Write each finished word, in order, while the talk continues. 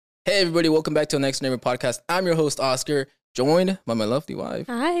Hey everybody, welcome back to the Next Neighbor podcast. I'm your host Oscar, joined by my lovely wife.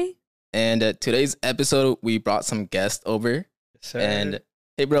 Hi. And today's episode, we brought some guests over. Sir. And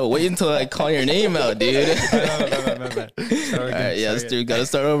hey, bro, wait until I call your name out, dude. No. All right, yes, dude, gotta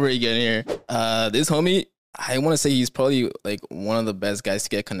start over again here. This homie, I want to say he's probably like one of the best guys to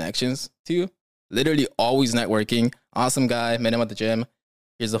get connections to. Literally always networking. Awesome guy. Met him at the gym.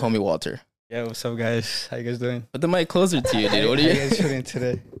 Here's the homie Walter. Yeah, what's up, guys? How you guys doing? Put the mic closer to you, dude. What are How you? you guys feeling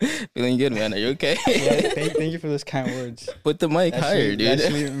today? Feeling good, man. Are you okay? Yeah, thank you for those kind words. Put the mic higher, dude.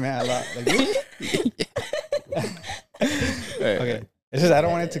 Actually meant a lot. Like, Right. okay. It's just I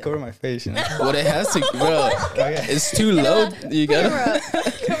don't want it to cover my face, you know? Well, it has to, bro. Okay. It's too low. You gotta,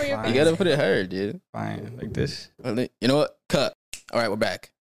 Cover your Fine. you gotta put it higher, dude. Fine, like this. You know what? Cut. All right, we're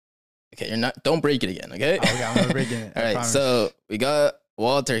back. Okay, you're not. Don't break it again, okay? Okay, I'm not breaking it. All I right, promise. so we got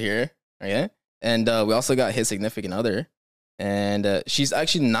Walter here, okay, and we also got his significant other, and she's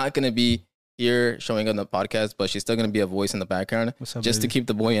actually not gonna be here showing up on the podcast, but she's still gonna be a voice in the background, What's up, just to baby? keep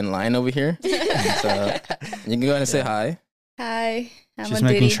the boy in line over here. So you can go ahead and say hi. Hi. I'm She's on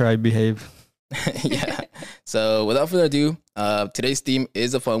making duty. sure I behave. Yeah. So without further ado, today's theme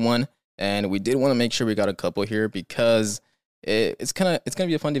is a fun one, and we did want to make sure we got a couple here because it's gonna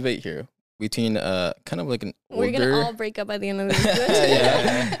be a fun debate here between kind of like an older. We're gonna all break up by the end of this.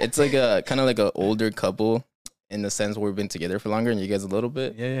 Yeah, it's like a kind of like an older couple in the sense where we've been together for longer, and you guys a little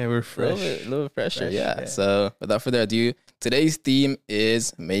bit. Yeah, we're fresh. A little bit fresher, Fresh, yeah. yeah. So without further ado, today's theme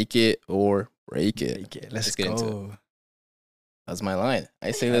is make it or break it. Make it. Let's get into it. go. That's my line.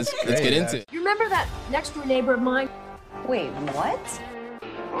 I say let's Great, get yeah. into it. You remember that next door neighbor of mine? Wait, what?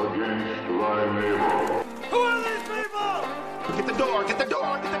 Against my neighbor. Get the door, get the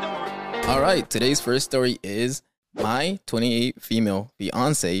door, get the door. All right, today's first story is my 28 female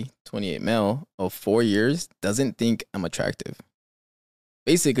fiance, 28 male of 4 years doesn't think I'm attractive.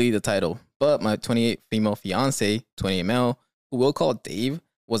 Basically the title, but my 28 female fiance, 28 male, who we'll call Dave,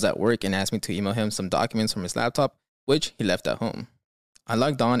 was at work and asked me to email him some documents from his laptop, which he left at home. I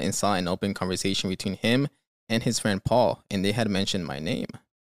logged on and saw an open conversation between him and his friend Paul, and they had mentioned my name.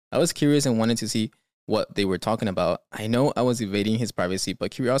 I was curious and wanted to see what they were talking about. I know I was evading his privacy,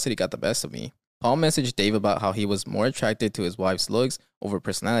 but curiosity got the best of me. Paul messaged Dave about how he was more attracted to his wife's looks over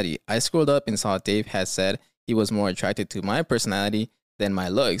personality. I scrolled up and saw Dave had said he was more attracted to my personality than my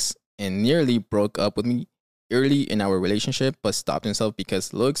looks and nearly broke up with me early in our relationship, but stopped himself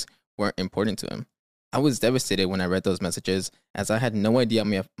because looks weren't important to him. I was devastated when I read those messages, as I had no idea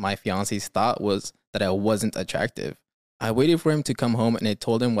my fiance's thought was that I wasn't attractive. I waited for him to come home and I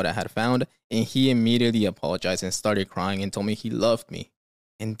told him what I had found, and he immediately apologized and started crying and told me he loved me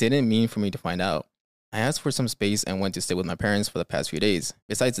and didn't mean for me to find out. I asked for some space and went to stay with my parents for the past few days.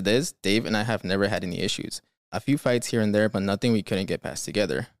 Besides this, Dave and I have never had any issues. A few fights here and there, but nothing we couldn't get past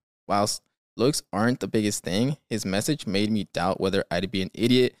together. Whilst looks aren't the biggest thing, his message made me doubt whether I'd be an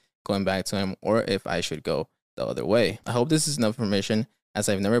idiot going back to him or if I should go the other way. I hope this is enough information, as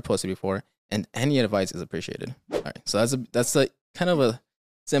I've never posted before, and any advice is appreciated. All right, so that's a kind of a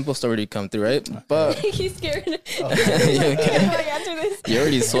simple story to come through, right? But He's scared. You okay? Like, after this. You're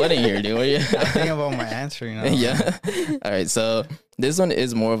already sweating here, dude. What are you? I'm thinking about my answer, you know? Yeah. All right, so this one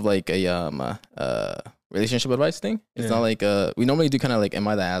is more of like a relationship advice thing. It's Yeah. not like we normally do kind of like am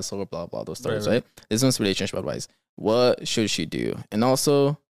I the asshole or blah blah those stories, Right. right? This one's relationship advice. What should she do? And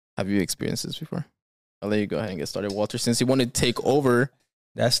also, have you experienced this before? I'll let you go ahead and get started, Walter, since you want to take over.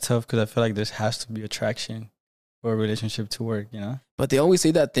 That's tough because I feel like there has to be attraction for a relationship to work, you know? But they always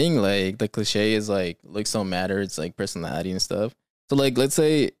say that thing, like the cliche is like looks don't matter. It's like personality and stuff. So like let's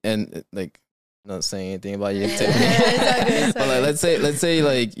say, and like not saying anything about you, Tiffany. It's all But like good. let's say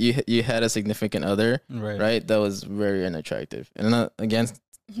like you had a significant other, Right. right? That was very unattractive, and not against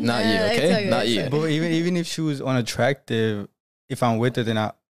not you, Yeah, it's okay? all good, Not it's you. all good. But even if she was unattractive, if I'm with her, then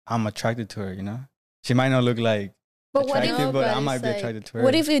I'm attracted to her, you know? She might not look like But what if, attractive, but I but might it's be like- attracted to her.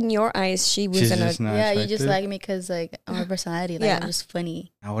 what if in your eyes she she's wasn't just not Yeah, attractive? you just like me because like I'm a personality. Like Yeah. I'm just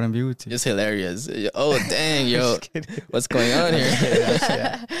funny. I wouldn't be with you. Just hilarious. Oh dang, yo, Just kidding. what's going on here?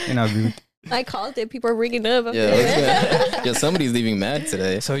 Yeah. And I'll be with I called it? People are ringing up. Yeah, what's going- yeah, somebody's leaving mad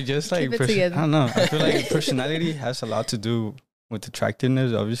today. So just like, Keep it together. I don't know. I feel like personality has a lot to do with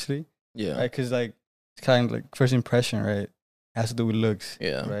attractiveness, obviously. Yeah, Right? Because like, it's kind of like first impression, right? Has to do with looks.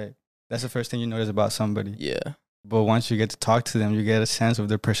 yeah, Right? That's the first thing you notice about somebody. yeah, But once you get to talk to them, you get a sense of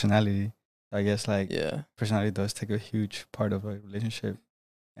their personality. I guess like yeah, personality does take a huge part of a relationship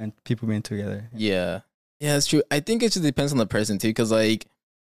and people being together. yeah. It's true. I think it just depends on the person too, because like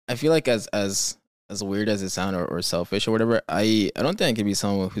I feel like as weird as it sounds or selfish or whatever, I don't think I can be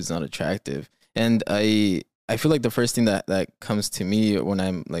someone who's not attractive. And I feel like the first thing that comes to me when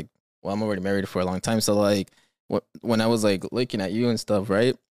I'm like well, I'm already married for a long time. So like when I was like looking at you and stuff,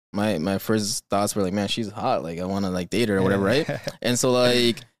 right? My first thoughts were like, man, she's hot. Like I want to like date her or whatever, right? And so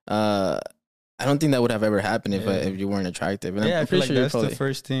like, I don't think that would have ever happened if you weren't attractive. And I I'm feel pretty like sure that's the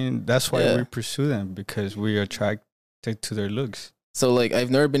first thing. That's why Yeah. we pursue them, because we are attracted to their looks. So like I've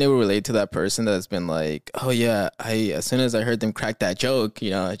never been able to relate to that person that's been like, oh yeah, as soon as I heard them crack that joke,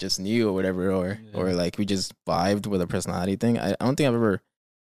 you know, I just knew or whatever, or like we just vibed with a personality thing. I don't think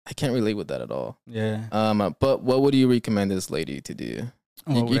I can't relate with that at all. Yeah. But what would you recommend this lady to do?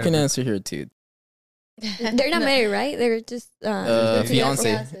 You can answer here too. They're not married, right? They're just Fiance.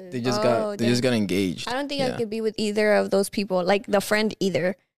 fiancés. They just Oh, got engaged. I don't think Yeah. I could be with either of those people, like the friend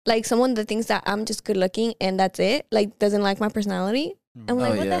either. Like someone that thinks that I'm just good looking and that's it, like doesn't like my personality. I'm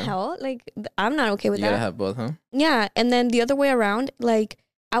like, what yeah. the hell? Like, I'm not okay with You that. gotta have both, huh? Yeah. And then the other way around, like,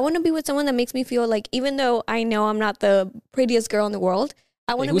 I want to be with someone that makes me feel like, even though I know I'm not the prettiest girl in the world,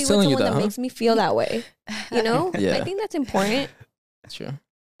 I want to who's be with telling you someone that, that, huh? makes me feel that way. You know? Yeah. I think that's important. Sure.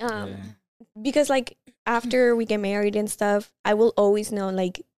 Because, like, after we get married and stuff, I will always know,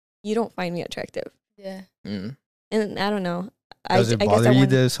 like, you don't find me attractive. Yeah. Mm. And I don't know. Does it bother you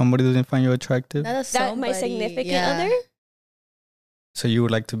that somebody doesn't find you attractive? Not a that somebody. my significant yeah. other? So you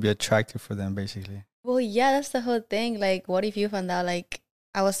would like to be attractive for them, basically. Well, yeah, that's the whole thing. Like, what if you found out, like,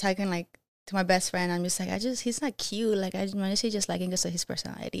 I was talking, like, to my best friend. I'm just like, he's not cute. Like, I honestly just like him because of his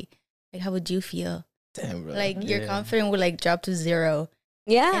personality. Like, how would you feel? Damn, bro. Like, your Yeah. confidence would, like, drop to 0.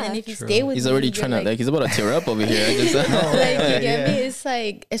 Yeah. And then if you True. stay with He's me, already you're trying to like, like he's about to tear up over here. I just like, you get Yeah. me? It's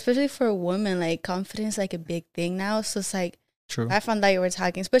like, especially for a woman, like, confidence is, like, a big thing now. So it's like, True. I found out you were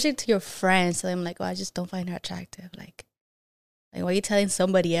talking, especially to your friends. So I'm like, oh, I just don't find her attractive. Like why are you telling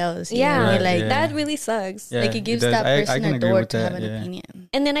somebody else? You know? Yeah. Right, Like, yeah. That really sucks. like it gives does. that I person can a agree door with to have that, an yeah. opinion.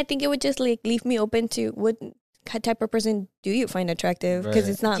 And then I think it would just like leave me open to what type of person do you find attractive? Because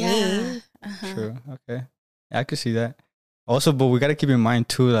Right. it's not me. Uh-huh. True. Okay. Yeah, I could see that. Also, but we gotta keep in mind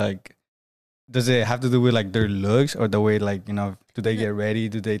too, like, does it have to do with like their looks or the way, like, you know, do they get ready?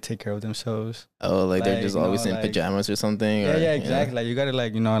 Do they take care of themselves? Oh, like they're just Like, you always know, in like- pajamas or something. Yeah, or, yeah, exactly. Like, you gotta,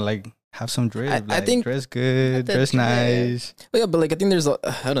 like, you know, like, have some dress. I think- dress good, The dress drip. nice. But yeah, but like I think there's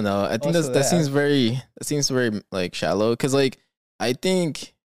I don't know. I think Also that seems very like shallow because like I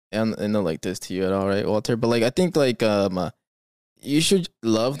think and I know like this to you at all, right, Walter? But like I think like you should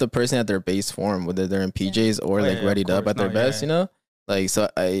love the person at their base form, whether they're in PJs or Oh, like yeah, readied of up course. at their No, yeah, best, yeah. you know. Like so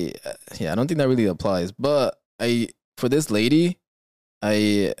I don't think that really applies. But for this lady,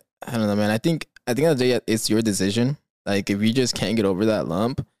 I don't know, man. I think at the end of the day, it's your decision. Like if you just can't get over that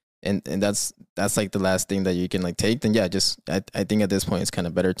lump, and that's like the last thing that you can like take, then yeah, just I think at this point it's kind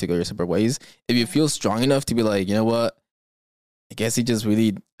of better to go your separate ways. If you feel strong enough to be like, you know what, I guess he just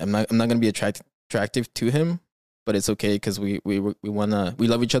really I'm not gonna be attractive to him, but it's okay because we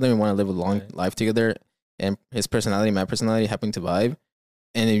love each other and want to live a long Right. life together, and his personality, my personality happen to vibe,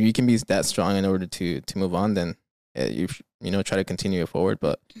 and if you can be that strong in order to move on, then you try to continue it forward,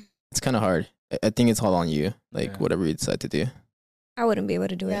 but it's kind of hard. I think it's all on you, like Yeah. whatever you decide to do. I wouldn't be able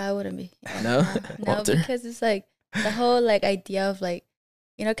to do it. Yeah, I wouldn't be. No? No, Walter? because it's like the whole like idea of like,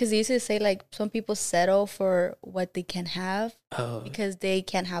 you know, because they used to say like some people settle for what they can have Oh, because they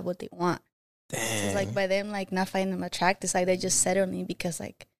can't have what they want. So it's like dang. by them like not finding them attractive, it's like they just settling because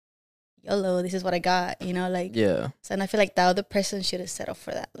like, YOLO, this is what I got, you know, like. Yeah. So and I feel like the other person should have settled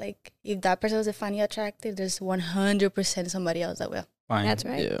for that. Like if that person doesn't find you attractive, there's 100% somebody else that will. Fine. That's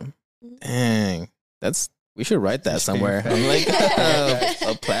right. Yeah. Mhm. Dang. We should write that Interesting somewhere. fact. On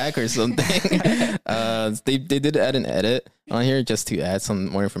like a plaque or something. They did add an edit on here just to add some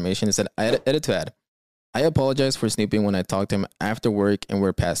more information. It said, edit to add. I apologize for snooping when I talked to him after work and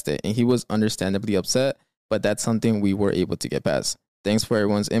we're past it. And he was understandably upset, but that's something we were able to get past. Thanks for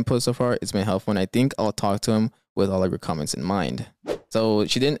everyone's input so far. It's been helpful, and I think I'll talk to him with all of your comments in mind. So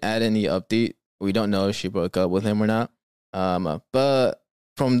she didn't add any update. We don't know if she broke up with him or not. But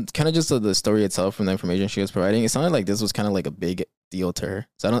from kind of just the story itself, from the information she was providing, it sounded like this was kind of like a big deal to her.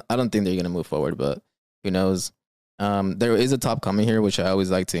 So I don't think they're gonna move forward, but who knows? There is a top comment here, which I always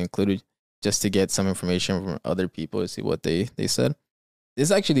like to include just to get some information from other people to see what they said. This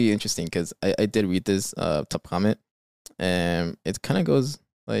is actually interesting because I did read this top comment, and it kind of goes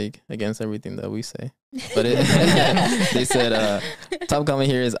like against everything that we say. But they said, top comment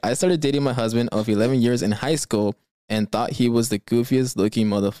here is, I started dating my husband of 11 years in high school and thought he was the goofiest looking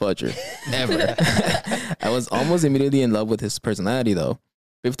motherfucker ever. I was almost immediately in love with his personality though.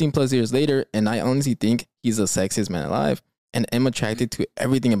 15 plus years later, and I honestly think he's the sexiest man alive and am attracted to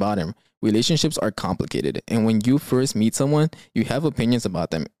everything about him. Relationships are complicated, and when you first meet someone, you have opinions about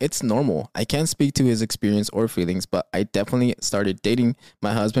them. It's normal. I can't speak to his experience or feelings, but I definitely started dating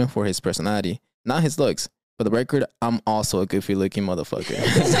my husband for his personality, not his looks. For the record, I'm also a goofy-looking motherfucker.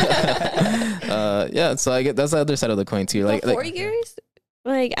 Yeah, so I get that's the other side of the coin too. Like 4 years,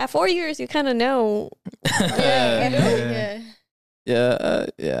 like at 4 years, you kind of know. Yeah.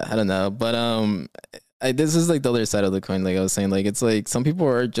 Yeah, I don't know, but this is like the other side of the coin. Like I was saying, like it's like some people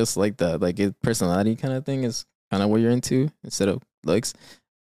are just like that. Like personality kind of thing is kind of what you're into instead of looks.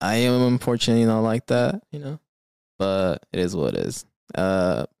 I am unfortunately not like that, you know, but it is what it is.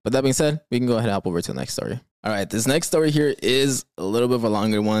 But that being said, we can go ahead and hop over to the next story. All right, this next story here is a little bit of a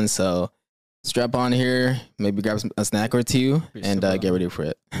longer one, so strap on here, maybe grab a snack or two, and get ready for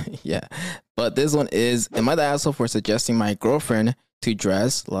it. Yeah, but this one is: am I the asshole for suggesting my girlfriend to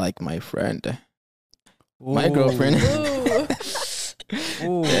dress like my friend? Ooh. My girlfriend.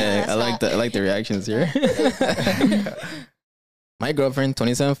 Ooh. Yeah, I like the reactions here. My girlfriend,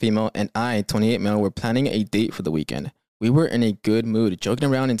 27 female, and I, 28 male, were planning a date for the weekend. We were in a good mood, joking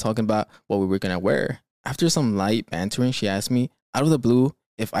around and talking about what we were gonna wear. After some light bantering, she asked me, out of the blue,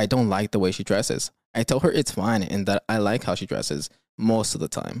 if I don't like the way she dresses. I told her it's fine and that I like how she dresses most of the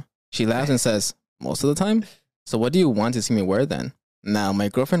time. She laughs and says, most of the time? So what do you want to see me wear then? Now, my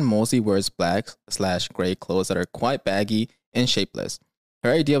girlfriend mostly wears black/gray clothes that are quite baggy and shapeless.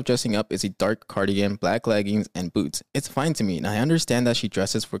 Her idea of dressing up is a dark cardigan, black leggings, and boots. It's fine to me, and I understand that she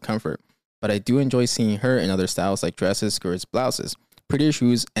dresses for comfort, but I do enjoy seeing her in other styles like dresses, skirts, blouses, prettier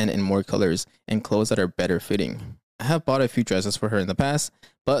shoes, and in more colors, and clothes that are better fitting. I have bought a few dresses for her in the past,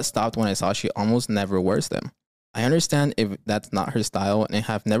 but stopped when I saw she almost never wears them. I understand if that's not her style, and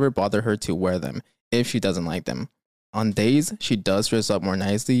have never bothered her to wear them if she doesn't like them. On days she does dress up more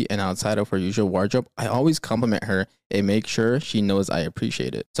nicely and outside of her usual wardrobe, I always compliment her and make sure she knows I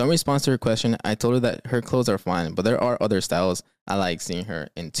appreciate it. So in response to her question, I told her that her clothes are fine, but there are other styles I like seeing her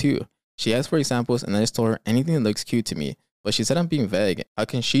in too. She asked for examples and I just told her anything that looks cute to me, but she said I'm being vague. How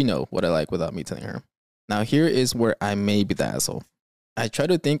can she know what I like without me telling her? Now here is where I may be the asshole. I try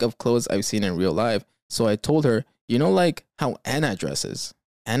to think of clothes I've seen in real life, so I told her, you know, like how Anna dresses.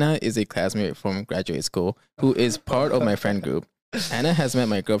 Anna is a classmate from graduate school who is part of my friend group. Anna has met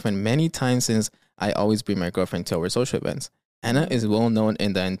my girlfriend many times since I always bring my girlfriend to our social events. Anna is well known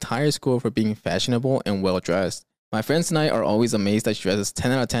in the entire school for being fashionable and well dressed. My friends and I are always amazed that she dresses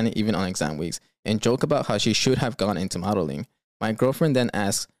 10 out of 10 even on exam weeks and joke about how she should have gone into modeling. My girlfriend then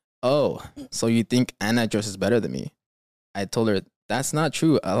asks, oh, so you think Anna dresses better than me? I told her, that's not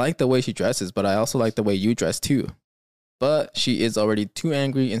true. I like the way she dresses, but I also like the way you dress too. But she is already too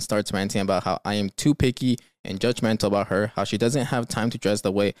angry and starts ranting about how I am too picky and judgmental about her, how she doesn't have time to dress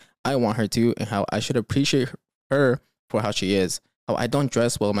the way I want her to, and how I should appreciate her for how she is, how I don't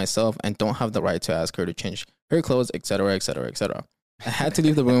dress well myself and don't have the right to ask her to change her clothes, etc., etc., etc. I had to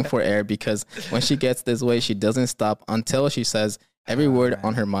leave the room for air because when she gets this way, she doesn't stop until she says every word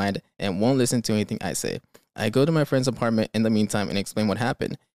on her mind and won't listen to anything I say. I go to my friend's apartment in the meantime and explain what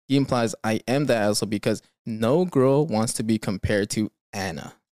happened. He implies I am the asshole because no girl wants to be compared to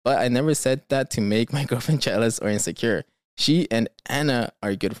Anna. But I never said that to make my girlfriend jealous or insecure. She and Anna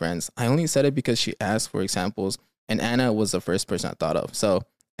are good friends. I only said it because she asked for examples and Anna was the first person I thought of. So,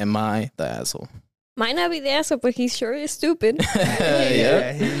 am I the asshole? Might not be the asshole, but he sure is stupid.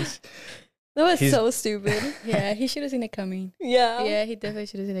 Yeah. That was so stupid. Yeah, he should have seen it coming. Yeah. Yeah, he definitely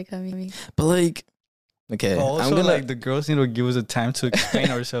should have seen it coming. But like, okay, Also, I'm gonna like the girls need to give us a time to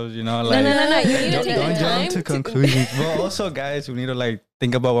explain ourselves, you know, like No. You need to don't take jump the time to conclusions. But also, guys, we need to like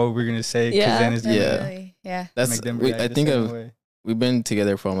think about what we're gonna say, because Yeah. then it's Yeah. that's make them we, react I the think same I've, way. we've been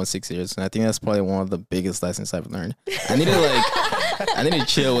together for almost 6 years, and I think that's probably one of the biggest lessons I've learned. I need to I need to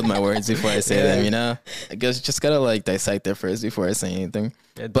chill with my words before I say them. You know, I guess just gotta like dissect it first before I say anything.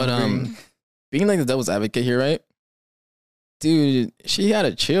 Yeah, But don't bring- being like the devil's advocate here, right? Dude, she had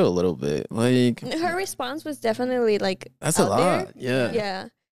to chill a little bit. Like Her response was definitely like that's a out lot. there. Yeah.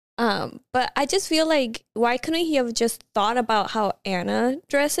 Yeah. But I just feel like why couldn't he have just thought about how Anna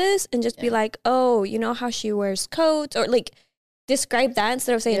dresses and just be like, oh, you know how she wears coats, or like describe that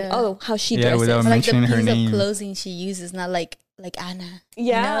instead of saying, Yeah. oh, how she Yeah, dresses. without Or like the mentioning her piece name. of clothing she uses, not like Anna.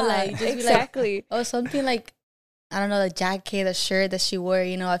 Yeah, You know, like, just be like, exactly. or something like, I don't know, the jacket, the shirt that she wore,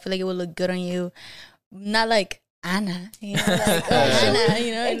 you know, I feel like it would look good on you. Not like Anna, you know, like, oh, Anna,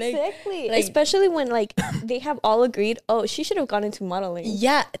 you know, like, Exactly. like- Especially when like they have all agreed, oh, she should have gone into modeling.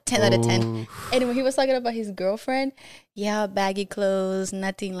 yeah, 10 out of 10. Ooh. And when he was talking about his girlfriend, yeah, baggy clothes,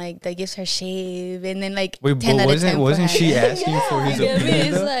 nothing like that gives her shave, and then like Wait, 10 but out of 10 wasn't for she Hannah. asking for his Yeah, I mean, opinion?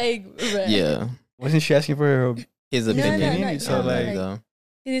 it's though? like, right. Yeah. Wasn't she asking for her His No, opinion. no, So, like- though.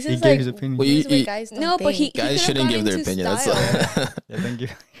 This He is gave like his opinion. Well, this is what you- guys don't No, but he think. Guys could've shouldn't gone give their into opinion. style. That's Yeah, thank you.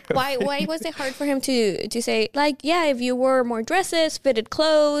 Why was it hard for him to say, like, yeah, if you wore more dresses, fitted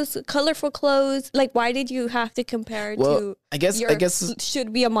clothes, colorful clothes, like, why did you have to compare well, to I guess your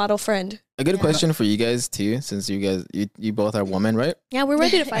should be a model friend? a good Yeah. question for you guys too, since you both are women, right? Yeah, we're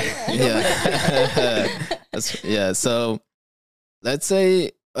ready to fight. Yeah. Yeah. So let's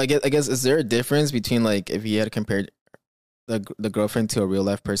say I guess is there a difference between like if he had compared the girlfriend to a real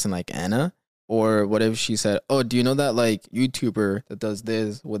life person like Anna? Or what if she said, "Oh, do you know that like YouTuber that does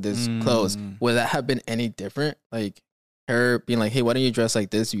this with this clothes? Would that have been any different? Like her being like, "Hey, why don't you dress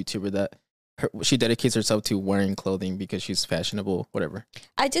like this YouTuber that she dedicates herself to wearing clothing because she's fashionable, whatever."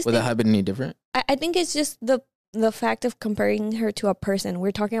 I just Would that think, have been any different? I think it's just the fact of comparing her to a person.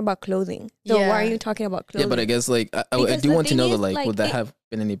 We're talking about clothing. So why are Yeah. you talking about clothing? Yeah, but I guess like I Because do the want to thing know that is, like like, would that it- have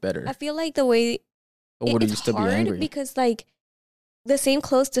been any better? I feel like the way Or would you it's still be hard angry? because like the same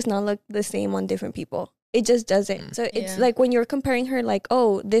clothes does not look the same on different people. It just doesn't. So it's Yeah. like when you're comparing her, like,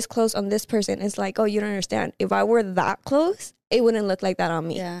 oh, this clothes on this person, it's like, oh, you don't understand. If I wore that clothes, it wouldn't look like that on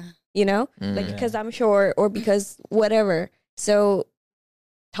me. Yeah. You know, like Mm. because I'm short or because whatever. So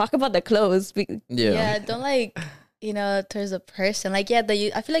talk about the clothes. Yeah. Yeah, don't like, towards a person. Like, yeah,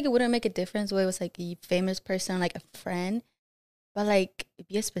 I feel like it wouldn't make a difference whether it was like a famous person, like a friend. But like,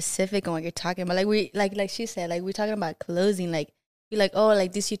 be specific on what you're talking about. Like she said, like we're talking about clothing. Like, be like, oh,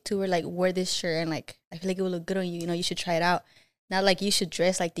 like this YouTuber like wore this shirt and like I feel like it would look good on you. You know, you should try it out. Not like you should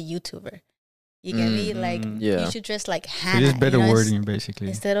dress like the YouTuber. You get me? Like, yeah. you should dress like So Hannah. just better you know, wording, basically.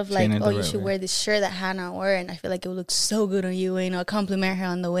 Instead of Saying like, it oh, the you right should way. wear this shirt that Hannah wore, and I feel like it would look so good on you. You know, compliment her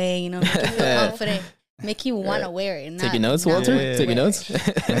on the way. You know, make you feel confident, make you want to wear it. Taking notes, not Walter? Yeah. Taking notes?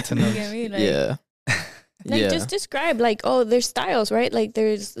 That's a You note. get me? Like, Yeah. Like Yeah. just describe like, oh, there's styles, right? Like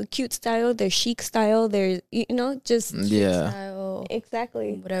there's a cute style, there's chic style, there's just Yeah. style,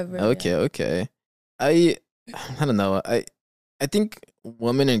 exactly. whatever. Okay. I don't know. I think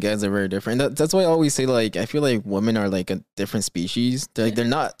women and guys are very different. That's why I always say like I feel like women are like a different species. They're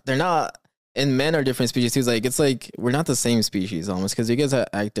not and men are different species too. It's like we're not the same species almost because you guys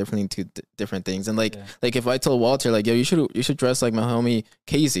act differently to different things. And like if I told Walter like, yo, you should dress like my homie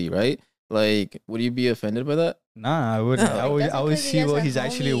Casey, right? Like, would you be offended by that? Nah, I wouldn't. No. I would see what he's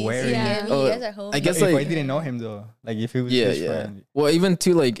actually wearing. Yeah. You guys are homies. I guess, If like- I didn't know him though, like if it was Yeah, his yeah. friend. Well, even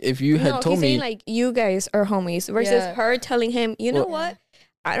too like if you had No, told he's me saying like you guys are homies versus Yeah. her telling him, you know Well- what?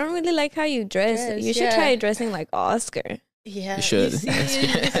 I don't really like how you dress. Yes, You should yeah. try dressing like Oscar. Yeah, You should. You see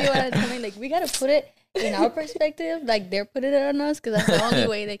what I'm telling? Like, we gotta put it in our perspective. Like, they're putting it on us because that's the only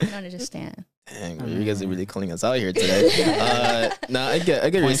way they can understand. dang, bro, you guys are really calling us out here today. Nah, I get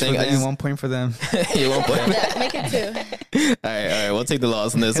what you're Points for saying. I them, just 1 point for them. you won't point. Yeah, make it two. All right, we'll take the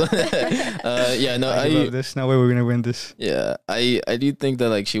loss on this one. Yeah, no, I give up. There's no way we're gonna win this. yeah, I do think that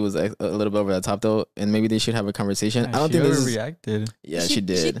like she was a little bit over the top though, and maybe they should have a conversation. I don't She think this is. reacted. Yeah, she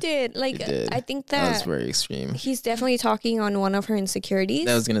did. She did. Like, She did. I think That was that very extreme. he's definitely talking on one of her insecurities.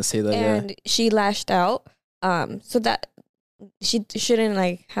 I was gonna say that. and she lashed out. So that she shouldn't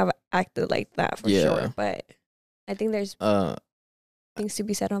like have acted like that for Yeah. sure. But I think there's Yeah. things to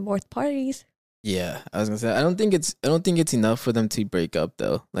be said on both parties. Yeah. I was gonna say I don't think it's enough for them to break up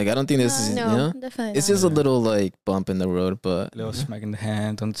though. Like I don't think this is No. you know. Definitely. It's not. just a little like bump in the road, but Little smack in the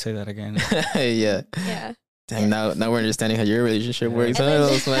hand. Don't say that again. yeah. Yeah. Dang, now we're understanding how your relationship Yeah. works. And Huh? A then-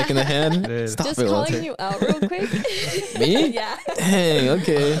 little smack in the hand. It is. Stop Just it, calling Walter. you out real quick. Me? Yeah. Dang.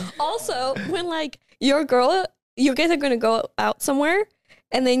 Okay. Also, when like your girl, you guys are gonna go out somewhere,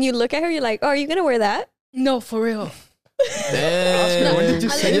 and then you look at her, you're like, "Oh, are you gonna wear that?" No, for real. Dang. When did you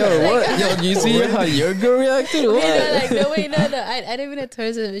say Yo, that? what? Yo, you see how your girl reacted? What? No. I didn't mean it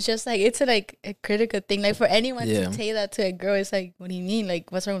towards him. It's just like it's like a critical thing. Like for anyone Yeah. to say that to a girl, it's like, what do you mean?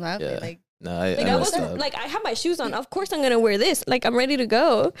 Like, what's wrong with that? Yeah. Like, No, I Like I messed was up. like, I have my shoes on. Of course, I'm gonna wear this. Like I'm ready to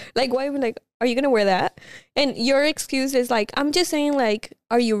go. Like why? Like, are you gonna wear that? And your excuse is like, I'm just saying, like,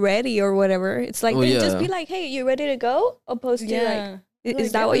 are you ready or whatever? It's like Well, then just yeah. be like, hey, you ready to go? Opposed to like, yeah.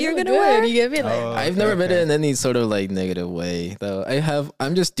 is that what you're gonna wear? You get me? Like, Oh, I've okay, never been okay. in any sort of like negative way though.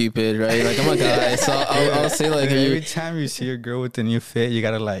 I'm just stupid, right? Like I'm a guy, so I'll say like Every you time you see a girl with a new fit, you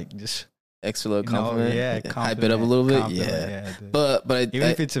gotta like just extra little you know, compliment. yeah, hype it up a little bit. compliment, Yeah, dude. but even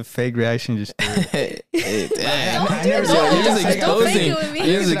if it's a fake reaction, just do it. Dang. I never do saw it. you're just Don't fake exposing. it with me.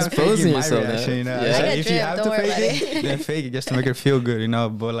 You're just I'm exposing faking my yourself. reaction, Now. you know? Yeah. It's I like, get if you drip, have don't to worry fake about it, it. then fake it just to make her feel good, you know.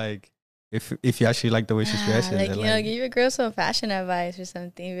 But like, if you actually like the way she's dressing, like, then, you know, like, give your girl some fashion advice or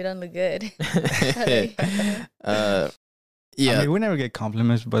something if you don't look good. Yeah, I mean, we never get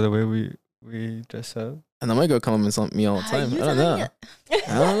compliments by the way we dress up. and my girl compliments on me all the time. I You don't know. telling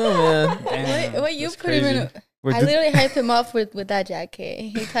I don't know, man. Damn, What you that's put him in? crazy. Wait, I literally hyped him up with that jacket.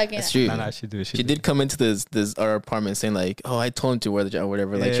 He's talking. That's true. No, she do. She did come into this our apartment saying like, "Oh, I told him to wear the jacket, or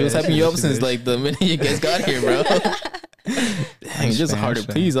whatever." Like she was Yeah, hyping you up she since did. like the minute you guys got here, bro. Dang, just hard to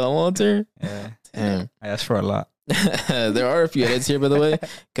please, Walter. Yeah. Damn. I asked for a lot. There are a few edits here, by the way,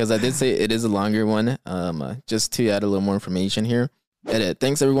 because I did say it is a longer one. Just to add a little more information here. Edit.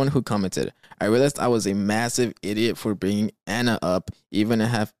 Thanks everyone who commented. I realized I was a massive idiot for bringing Anna up, even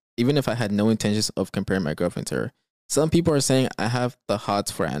if I had no intentions of comparing my girlfriend to her. Some people are saying I have the hots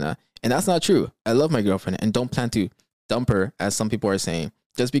for Anna, and that's not true. I love my girlfriend and don't plan to dump her, as some people are saying,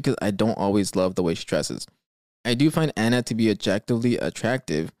 just because I don't always love the way she dresses. I do find Anna to be objectively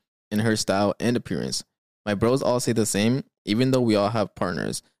attractive in her style and appearance. My bros all say the same, even though we all have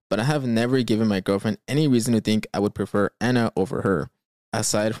partners, but I have never given my girlfriend any reason to think I would prefer Anna over her,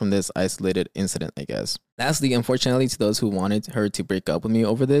 aside from this isolated incident, I guess. Lastly, unfortunately, to those who wanted her to break up with me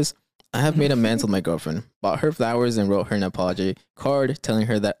over this, I have made amends with my girlfriend, bought her flowers, and wrote her an apology card telling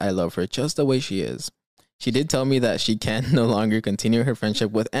her that I love her just the way she is. She did tell me that she can no longer continue her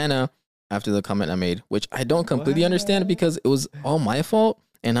friendship with Anna after the comment I made, which I don't completely understand because it was all my fault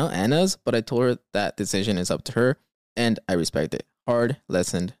and not Anna's, but I told her that decision is up to her, and I respect it. Hard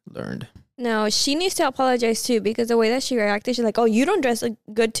lesson learned. No, she needs to apologize too, because the way that she reacted, she's like, "Oh, you don't dress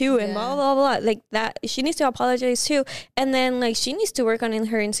good too," and blah blah blah, like that. She needs to apologize too, and then like she needs to work on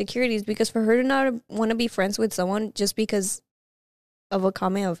her insecurities, because for her to not want to be friends with someone just because of a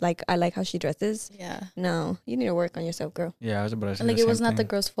comment of like, "I like how she dresses." Yeah. No, you need to work on yourself, girl. Yeah, I was about to say And like the it was same not the thing.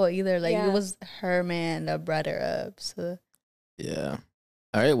 girl's fault either. Like Yeah. it was her man that brought her up. So Yeah.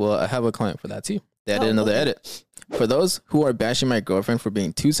 All right. Well, I have a comment for that too. They added Oh, another okay. edit. For those who are bashing my girlfriend for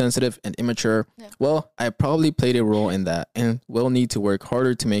being too sensitive and immature, Yeah. well, I probably played a role in that and will need to work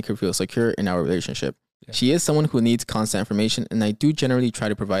harder to make her feel secure in our relationship. Yeah. She is someone who needs constant affirmation, and I do generally try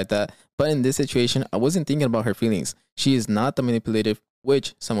to provide that. But in this situation, I wasn't thinking about her feelings. She is not the manipulative,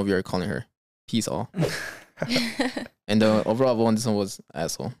 which some of you are calling her. Peace all. And the overall vote on this one was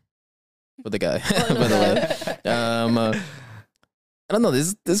asshole for the guy. Oh, By the way, I don't know.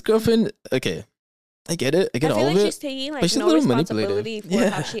 This girlfriend. Okay, I get it. I get I feel all like of she's it. taking but like she's a no little manipulative. responsibility for Yeah.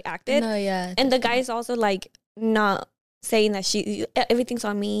 how she acted, no, yeah. and the guy's also like not saying that everything's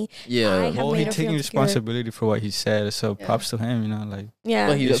on me. I Yeah. have Well, made he's her feel taking insecure. responsibility for what he said, so Yeah. props to him. You know, like Yeah,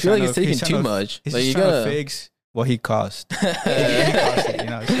 But I He's feel like trying he's to- taking he's too trying to- much. he's Like just you trying to gotta, fix what he cost. You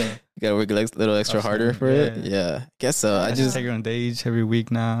know, so you gotta work a little extra harder for it. Yeah. Yeah, guess so. I I just just take her on dates every week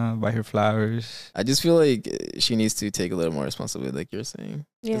now, buy her flowers. feel like she needs to take a little more responsibility, like you're saying,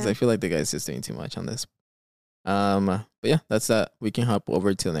 because yeah. I feel like the guy's just doing too much on this. But yeah, that's that. We can hop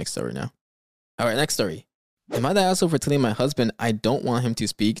over to the next story now. All right, next story. Am I the asshole for telling my husband I don't want him to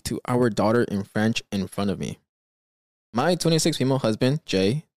speak to our daughter in French in front of me? My 26 female husband,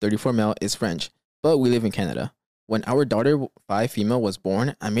 Jay, 34 male, is French, but we live in Canada. When our daughter, 5 female, was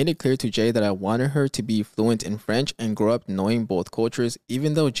born, I made it clear to Jay that I wanted her to be fluent in French and grow up knowing both cultures,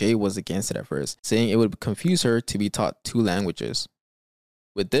 even though Jay was against it at first, saying it would confuse her to be taught 2 languages.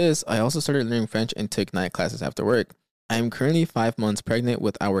 With this, I also started learning French and took night classes after work. I am currently 5 months pregnant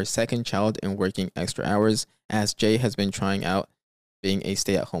with our second child and working extra hours, as Jay has been trying out being a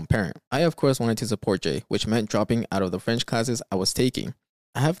stay-at-home parent. I, of course, wanted to support Jay, which meant dropping out of the French classes I was taking.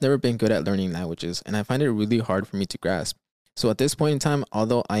 I have never been good at learning languages, and I find it really hard for me to grasp. So at this point in time,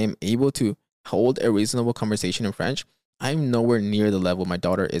 although I am able to hold a reasonable conversation in French, I'm nowhere near the level my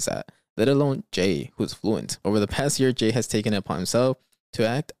daughter is at, let alone Jay, who's fluent. Over the past year, Jay has taken it upon himself to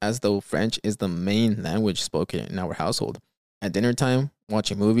act as though French is the main language spoken in our household. At dinner time,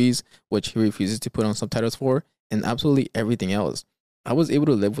 watching movies, which he refuses to put on subtitles for, and absolutely everything else. I was able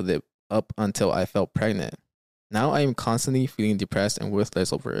to live with it up until I felt pregnant. Now I am constantly feeling depressed and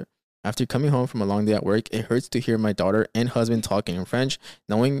worthless over it. After coming home from a long day at work, it hurts to hear my daughter and husband talking in French,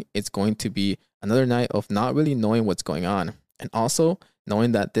 knowing it's going to be another night of not really knowing what's going on, and also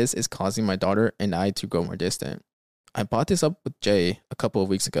knowing that this is causing my daughter and I to grow more distant. I brought this up with Jay a couple of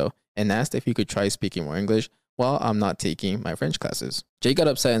weeks ago and asked if he could try speaking more English while I'm not taking my French classes. Jay got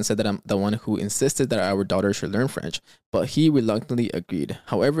upset and said that I'm the one who insisted that our daughter should learn French, but he reluctantly agreed.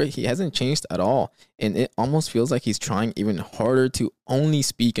 However, he hasn't changed at all, and it almost feels like he's trying even harder to only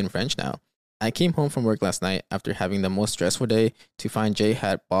speak in French now. I came home from work last night after having the most stressful day to find Jay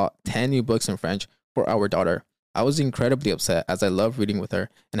had bought 10 new books in French for our daughter. I was incredibly upset as I love reading with her,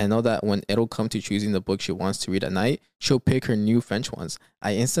 and I know that when it'll come to choosing the book she wants to read at night, she'll pick her new French ones.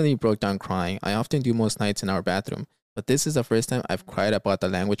 I instantly broke down crying. I often do most nights in our bathroom, but this is the first time I've cried about the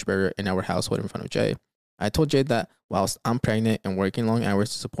language barrier in our household in front of Jay. I told Jay that whilst I'm pregnant and working long hours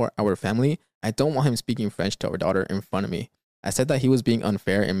to support our family, I don't want him speaking French to our daughter in front of me. I said that he was being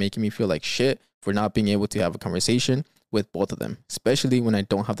unfair and making me feel like shit for not being able to have a conversation with both of them, especially when I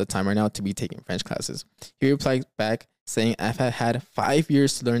don't have the time right now to be taking French classes. He replied back saying I've had 5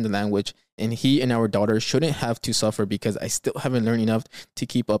 years to learn the language and he and our daughter shouldn't have to suffer because I still haven't learned enough to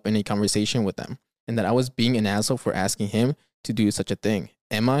keep up in a conversation with them, and that I was being an asshole for asking him to do such a thing.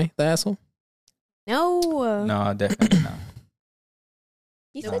 Am I the asshole? No. No, definitely not.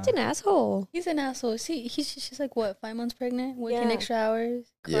 He's such an asshole. He's an asshole. See, she's like what, 5 months pregnant, working extra hours,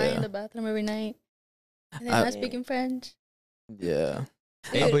 crying in the bathroom every night, and then not speaking French. Yeah.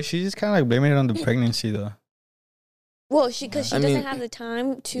 But she's just kind of like blaming it on the pregnancy though. Well, because she doesn't have the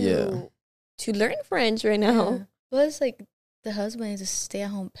time to learn French right now. Yeah. Plus, like, the husband is a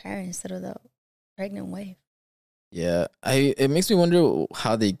stay-at-home parent instead of the pregnant wife. Yeah. It makes me wonder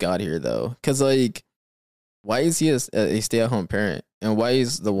how they got here though, because like, why is he a stay-at-home parent, and why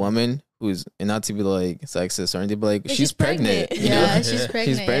is the woman who's, and not to be like sexist or anything, but like she's pregnant. You know? She's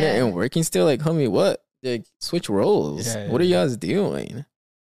pregnant. She's pregnant and working still. Like, homie, what? Like, switch roles. What are you guys doing?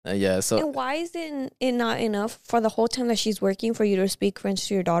 So. And why is it not enough for the whole time that she's working for you to speak French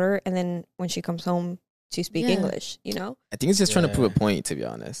to your daughter, and then when she comes home to speak English? You know. I think he's just trying to prove a point. To be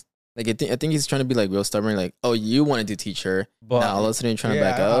honest, like I think he's trying to be like real stubborn. Like, oh, you wanted to teach her, but now all of a sudden you're trying to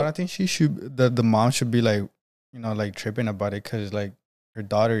back up. I don't think she should. The mom should be like, you know, like tripping about it because like her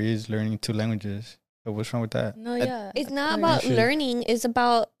daughter is learning 2 languages. So what's wrong with that? No, it's not about learning. It's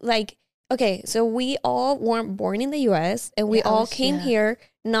about like, okay, so we all weren't born in the U.S. and we all came here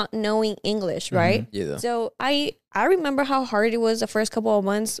not knowing English, right? Yeah. So I remember how hard it was the first couple of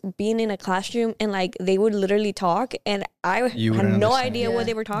months being in a classroom and like they would literally talk and I had no idea what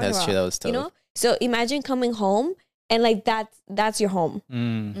they were talking about. That's true. That was tough. You know? So imagine coming home and like that's your home.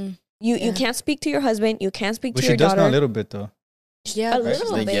 You can't speak to your husband. You can't speak to your daughter. She does know a little bit though. Yeah, a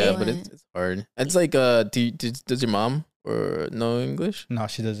little bit. Yeah, but it's hard. It's like, does your mom or know English? No,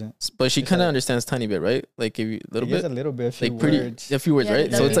 she doesn't. But she kind of understands tiny bit, right? Like a little bit. A little bit, a few words,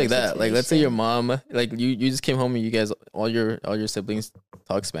 right? So it's like that. Like, let's say your mom, like you just came home and you guys, all your siblings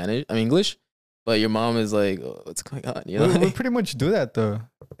talk Spanish, English, but your mom is like, oh, what's going on? You know, we pretty much do that though.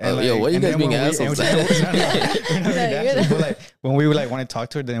 And what are you guys being assholes? But like when we like want to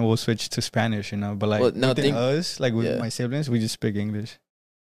talk to her, then we'll switch to Spanish, you know. But like us, like with my siblings, we just speak English.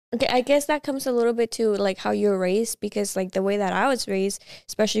 Okay, I guess that comes a little bit to like how you're raised, because like the way that I was raised,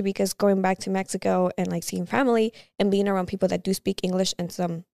 especially because going back to Mexico and like seeing family and being around people that do speak English and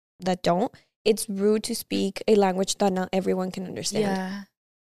some that don't, it's rude to speak a language that not everyone can understand. Yeah,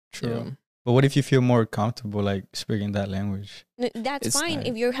 true. Yeah. But what if you feel more comfortable like speaking that language? That's fine.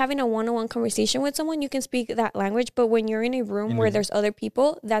 If you're having a one-on-one conversation with someone, you can speak that language. But when you're in a room where there's other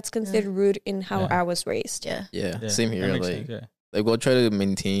people, that's considered rude in how I was raised. Yeah. Same here. Like we'll try to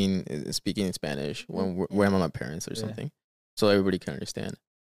maintain speaking in Spanish when I'm with my parents or something, so everybody can understand.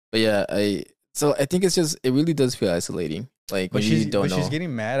 But I think it really does feel isolating. Like when you don't know. She's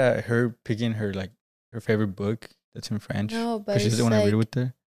getting mad at her picking her like her favorite book that's in French. No, but she doesn't want to read it with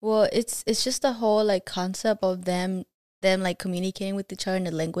her. Well, it's just the whole like concept of them like communicating with each other in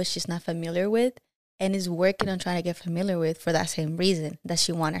a language she's not familiar with, and is working on trying to get familiar with for that same reason that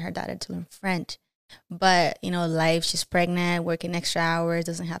she wanted her daughter to learn French. But you know, life, she's pregnant, working extra hours,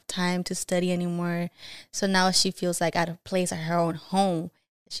 doesn't have time to study anymore. So now she feels like out of place at her own home.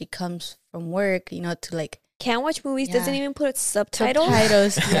 She comes from work, you know, to like can't watch movies, doesn't even put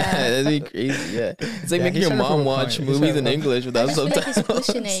subtitles. That'd be crazy. Yeah, it's like making your mom watch movies in English without subtitles. Like he's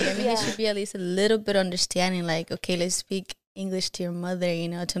pushing it. I mean, he should be at least a little bit understanding. Like, okay, let's speak English to your mother, you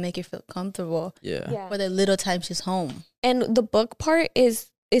know, to make her feel comfortable. Yeah. For the little time she's home. And the book part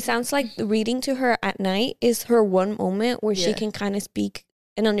is, it sounds like reading to her at night is her one moment where she can kind of speak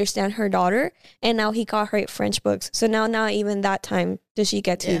and understand her daughter. And now he got her French books, so now not even that time does she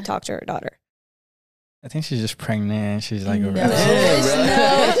get to talk to her daughter. I think she's just pregnant. She's like, no, roll it back,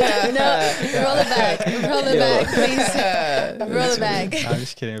 please, roll it back. I'm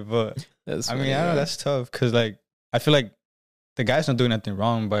just kidding, but I mean, I don't know, that's tough because like I feel like the guy's not doing nothing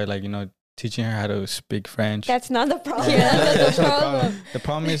wrong by like, you know, teaching her how to speak French. That's not the problem. That's not the problem. The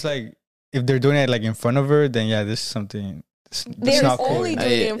problem is like if they're doing it like in front of her, then this is something. They're not only cool.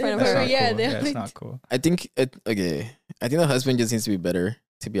 doing it in front of her. It's not cool. I think I think the husband just needs to be better.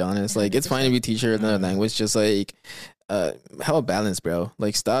 To be honest, like it's fine if you teach her another language, just like have a balance, bro.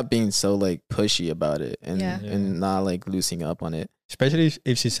 Like stop being so like pushy about it and not like loosening up on it. Especially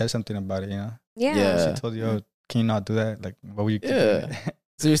if she says something about it, you know. Yeah. She told you, "Oh, can you not do that?" Like, what would you?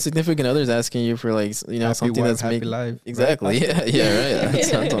 So your significant other's asking you for like, you know, happy something that's making life. Exactly. Right? Right.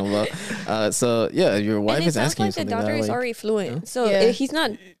 That's what I'm talking about. Your wife is asking you something. The daughter is already fluent, so he's not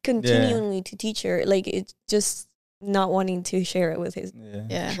continuing to teach her. Like it's just not wanting to share it with his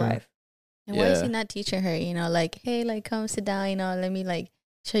wife. And why is Yeah. he not teaching her? You know, like, hey, like, come sit down. You know, let me like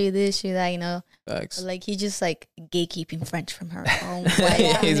show you this, show you that. You know, Facts. but, like, he just like gatekeeping French from her own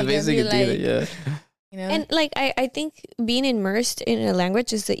wife. He's And basically be doing it, yeah. You know, And like I think being immersed in a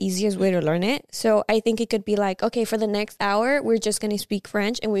language is the easiest way to learn it. So I think it could be like, okay, for the next hour, we're just gonna speak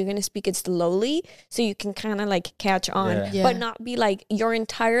French and we're gonna speak it slowly so you can kind of like catch on, Yeah. Yeah. but not be like your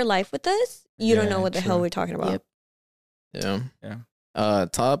entire life with us. You don't Yeah, know what the hell true. we're talking about. Yep. Yeah.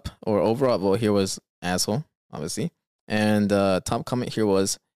 Top or overall vote here was asshole, obviously. And top comment here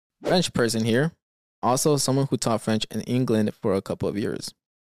was French person here. Also someone who taught French in England for a couple of years.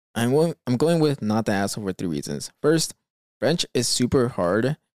 I'm going with not the asshole for 3 reasons. First, French is super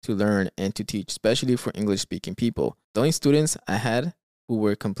hard to learn and to teach, especially for English speaking people. The only students I had who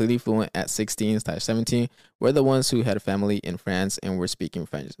were completely fluent at 16/17 were the ones who had family in France and were speaking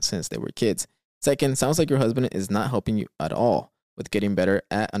French since they were kids. Second, sounds like your husband is not helping you at all with getting better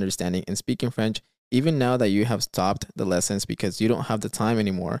at understanding and speaking French, even now that you have stopped the lessons because you don't have the time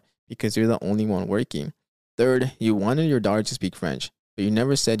anymore because you're the only one working. Third, you wanted your daughter to speak French, but you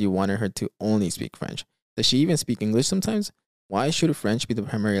never said you wanted her to only speak French. Does she even speak English sometimes? Why should French be the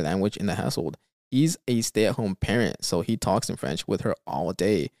primary language in the household? He's a stay-at-home parent, so he talks in French with her all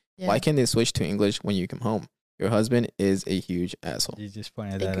day. Yeah. Why can't they switch to English when you come home? Your husband is a huge asshole. You just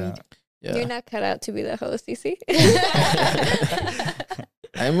pointed that Agreed. out. Yeah. You're not cut out to be the host, you see?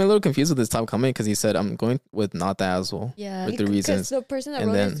 I'm a little confused with this top comment because he said, I'm going with not the asshole Yeah. for 3 Because reasons. the person that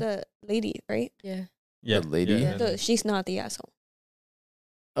And wrote it is then- a lady, right? Yeah. Yeah, The lady? Yeah. So she's not the asshole.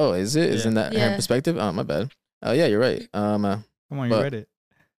 Oh, is it? Isn't that her Yeah. perspective? Oh, my bad. Oh, yeah, you're right. Come on, you but- read it.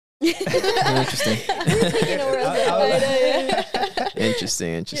 Interesting. We're taking over as the I- title, yeah.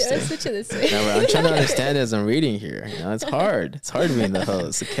 Interesting. Yeah, switch it this way. No, bro, I'm trying to understand as I'm reading here. You know, it's hard. It's hard being the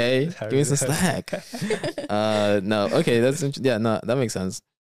host. Okay, It's hard give me some to- slack. No, okay, that's yeah, no, that makes sense.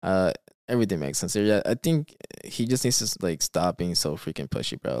 Everything makes sense here. Yeah, I think he just needs to like stop being so freaking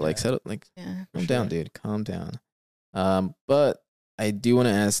pushy, bro. Like, Yeah. settle, like, Yeah. calm down, dude. Calm down. But I do want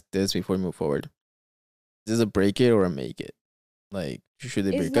to ask this before we move forward. Is this a break it or a make it? Like, should they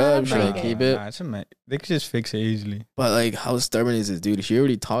It's break not a up? Should I break it. keep it? Nah, it's they could just fix it easily. But like, how stubborn is this dude? She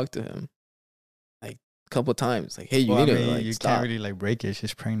already talked to him like a couple times. Like, hey, you Well, need I to mean, like you stop. can't really like break it.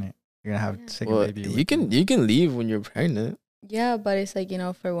 She's pregnant. You're gonna have Yeah. second Well, baby. you can leave when you're pregnant. Yeah, but it's like, you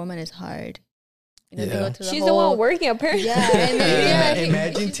know, for a woman, it's hard. You know, they Yeah. go through She's the one working, apparently. Yeah, and then, yeah,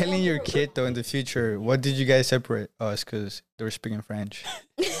 Imagine she's telling the your one kid though in the future, what did you guys separate us because they were speaking French?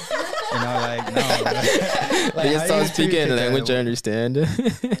 You know, like no. They how just do you start speaking treat a that? language I understand.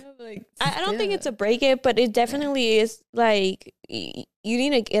 Like, I don't think yeah. it's a break it, but it definitely is like you need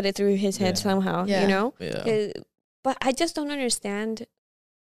to get it through his head Yeah. somehow, Yeah. you know? Yeah. But I just don't understand.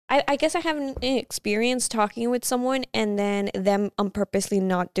 I guess I haven't experienced talking with someone and then them purposely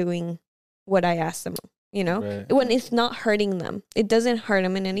not doing what I asked them, you know? Right. When it's not hurting them. It doesn't hurt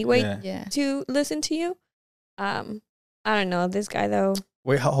them in any way Yeah. Yeah. to listen to you. I don't know. This guy, though.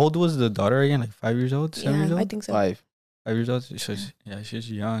 Wait, how old was the daughter again? Like 5 years old, 7 years Yeah, old? I think so. 5. 5 years old.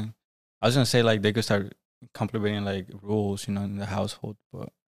 She's young. I was gonna say like they could start implementing like rules, you know, in the household, but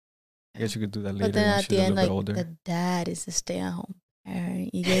I guess you could do that later But then when at she's the a end, little like bit older. the dad is the stay-at-home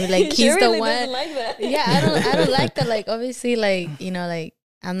parent. You get me? Like She he's really the one. doesn't like that. Yeah, I don't like that. Like obviously, like you know, like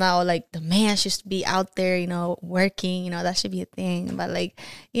I'm not all like the man should be out there, you know, working. You know that should be a thing. But like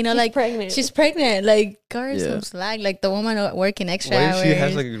you know, She's like pregnant. she's pregnant. Like guard Yeah. some slack. Like the woman working extra What if hours. she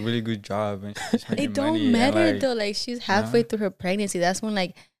has like a really good job and she's making It don't money and, matter like, though. Like she's halfway through her pregnancy. That's when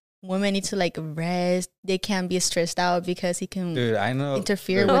like women need to like rest. They can't be stressed out because he can Dude, I know.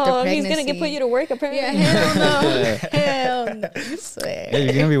 interfere Look, with the Oh, pregnancy. he's gonna put you to work, apparently. Yeah, hell no. Hell no. You swear. Yeah,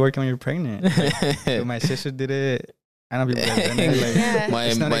 you're gonna be working when you're pregnant. Dude, my sister did it. I know people that done it. Like, Yeah. my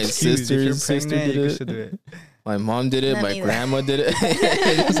it's not an my excuse. If you're sister pregnant, you did can still it. do it. My mom did it. Not My me, though. grandma did it.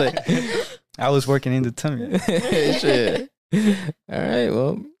 It's like I was working in the tummy. shit. All right,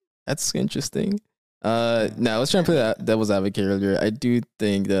 well, that's interesting. Now I was trying to play that devil's advocate earlier. I do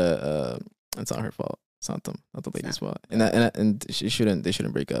think that it's not her fault. It's not them, not the lady's fault. And they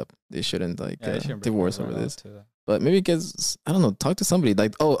shouldn't break up. They shouldn't like Yeah, they shouldn't break divorce up. over We're this. allowed to. But maybe because I don't know, talk to somebody.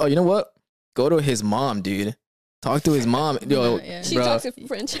 Like, oh, you know what? Go to his mom, dude. Talk to his mom. Yo, Yeah. She bro. talks in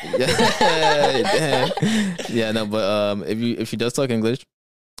French. Yeah, no, but if she does talk English,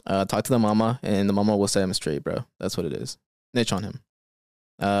 talk to the mama, and the mama will set him straight, bro. That's what it is. Niche on him.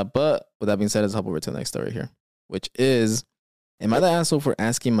 But with that being said, let's hop over to the next story here, which is, am I the asshole for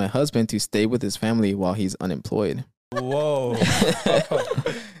asking my husband to stay with his family while he's unemployed? Whoa.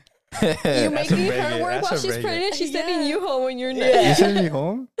 You're That's a making break her it. work That's while a she's break it. pregnant. She's sending you home when you're not. You sending me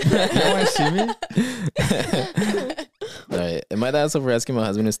home? You don't want to see me? All right. And my dad's over asking my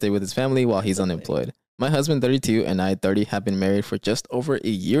husband to stay with his family while he's unemployed. My husband, 32, and I, 30, have been married for just over a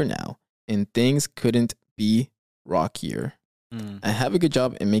year now, and things couldn't be rockier. I have a good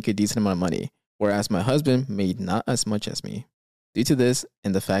job and make a decent amount of money, whereas my husband made not as much as me. Due to this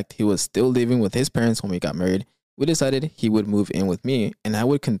and the fact he was still living with his parents when we got married, we decided he would move in with me and I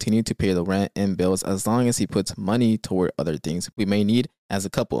would continue to pay the rent and bills as long as he puts money toward other things we may need as a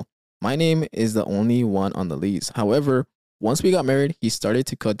couple. My name is the only one on the lease. However, once we got married, he started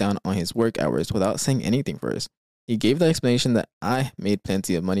to cut down on his work hours without saying anything first. He gave the explanation that I made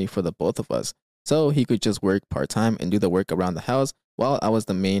plenty of money for the both of us, so he could just work part-time and do the work around the house while I was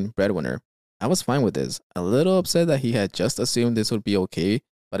the main breadwinner. I was fine with this, a little upset that he had just assumed this would be okay,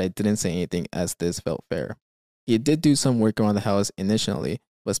 but I didn't say anything as this felt fair. He did do some work around the house initially,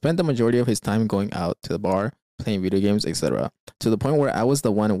 but spent the majority of his time going out to the bar, playing video games, etc., to the point where I was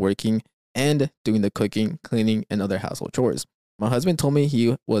the one working and doing the cooking, cleaning, and other household chores. My husband told me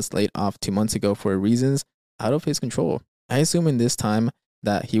he was laid off 2 months ago for reasons out of his control. I assumed in this time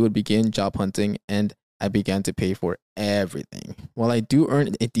that he would begin job hunting, and I began to pay for everything. While I do earn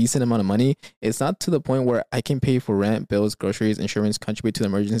a decent amount of money, it's not to the point where I can pay for rent, bills, groceries, insurance, contribute to the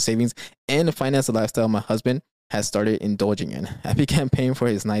emergency savings, and finance the lifestyle my husband has started indulging in. I began paying for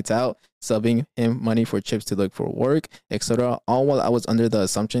his nights out, subbing him money for trips to look for work, etc., all while I was under the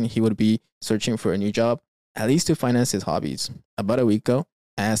assumption he would be searching for a new job, at least to finance his hobbies. About a week ago,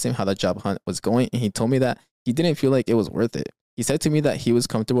 I asked him how the job hunt was going, and he told me that he didn't feel like it was worth it. He said to me that he was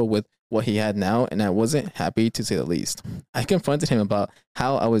comfortable with what he had now, and I wasn't happy, to say the least. I confronted him about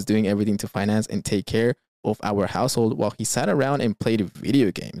how I was doing everything to finance and take care of our household while he sat around and played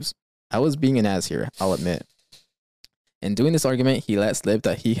video games. I was being an ass here, I'll admit. In doing this argument, he let slip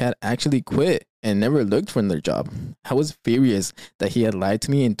that he had actually quit and never looked for another job. I was furious that he had lied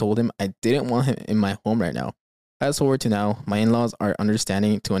to me and told him I didn't want him in my home right now. Fast forward to now, my in-laws are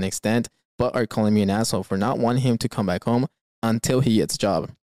understanding to an extent, but are calling me an asshole for not wanting him to come back home until he gets a job.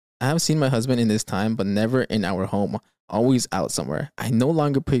 I have seen my husband in this time, but never in our home, always out somewhere. I no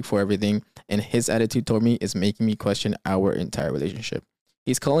longer pay for everything, and his attitude toward me is making me question our entire relationship.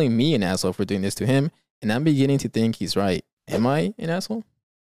 He's calling me an asshole for doing this to him, and I'm beginning to think he's right. Am I an asshole?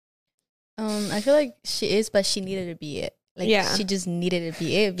 I feel like she is, but she needed to be it. Like, Yeah. she just needed to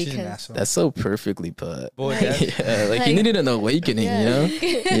be it She's an because asshole. That's so perfectly put. Boy, Like- that's- Yeah, like he Like- needed an awakening, you know?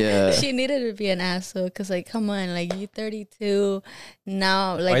 Yeah. she needed to be an asshole because, like, come on, like, you're 32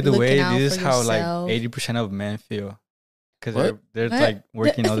 now, like, By the way, looking out this is for how yourself. like 80% of men feel, because What? they're What? like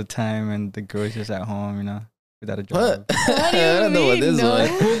working all the time, and the girl's just at home, without a job. What? What do you I don't know what mean? this No. one.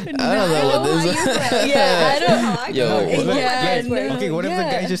 I don't know what this one. Yeah, I don't. Yo, Yeah, Like, no. okay, what if the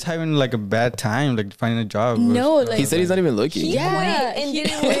Yeah. guy's just having like a bad time, like finding a job? No, like- He said he's not even looking. He Yeah, quit and he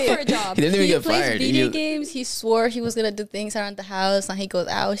didn't quit. look for a job. He didn't even He get plays fired. video games. He swore he was gonna do things around the house, and he goes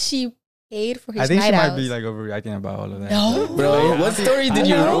out. She paid for his I think she night might outs. be like overreacting about all of that. No. Bro, what story did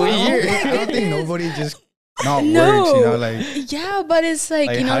you hear? I don't think nobody just not No. works, like Yeah, but it's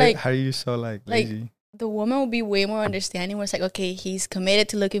like, you know, how are you so like like- lazy? the woman will be way more understanding where it's like, okay, he's committed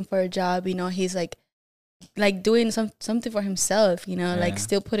to looking for a job, you know, he's like doing something for himself, you know, like Yeah.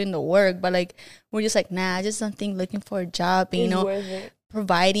 still put in the work, but like we're just like, nah, I just don't think looking for a job, you know,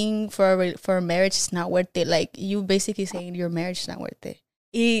 providing for a marriage is not worth it. Like, you basically saying your marriage is not worth it.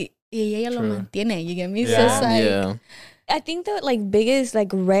 Y ella lo True. mantiene, you get me? So Yeah. it's like, Yeah. I think the like biggest like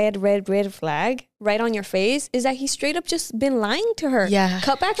red flag right on your face is that he straight up just been lying to her. yeah.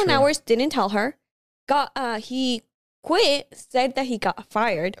 Cut back on True. hours, didn't tell her. He quit, said that he got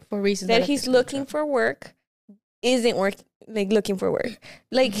fired, For reasons that that he's looking for work, isn't looking for work.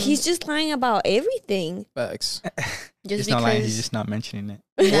 Like, he's just lying about everything. Facts. just He's not lying. He's because just not mentioning it.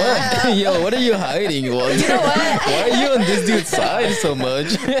 What? Yo, what are you hiding? Well, You know what? Why are you on this dude's side so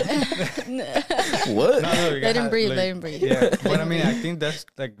much? What? Let him breathe, let him breathe. Yeah, but I mean, I think that's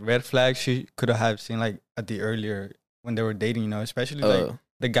like red flag she could have seen like at the earlier when they were dating, especially like Oh.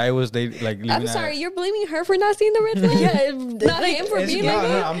 the guy was dating like. I'm sorry, you're blaming her for not seeing the red flag? Yeah, Not him for being no, like no,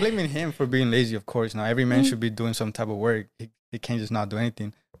 that? I'm blaming him for being lazy. Of course, now every man should be doing some type of work. He can't just not do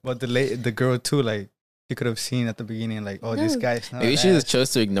anything. But the girl too, like she could have seen at the beginning, like, oh, this No. guy's not. Maybe she just ass. chose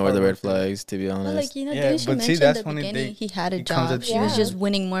to ignore Or the red worth it. flags, to be Well, honest. like, Yeah, didn't she but see, mention that's at the when it beginning big- he had a it comes job? at She was Yeah. just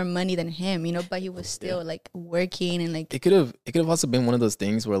winning more money than him, but he was still like working and like It could have also been one of those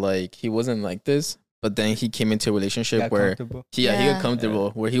things where like he wasn't like this, but then he came into a relationship Got where comfortable. he Yeah. got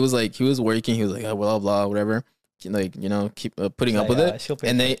comfortable, where he was working, he was like, oh, blah blah whatever, like keep putting up with she'll it,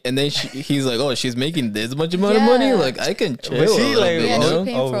 pay and then he's like, oh, she's making this much amount of money, Yeah. like I can chill But a she, little like, bit, Yeah, you she know?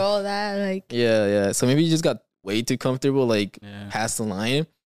 paying for all that. Like, Yeah. So maybe you just got way too comfortable, like Yeah. past the line,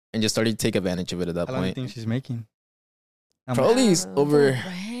 and just started to take advantage of it at that How long do you point. think she's making? How much? Probably over.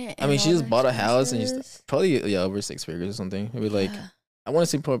 rent I mean, and she all just the bought a house and expenses. probably over 6 figures or something. Maybe like Yeah. I want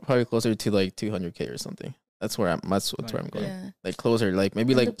to say probably closer to like 200K or something. That's where I'm. That's where I'm going. Yeah. Like closer, like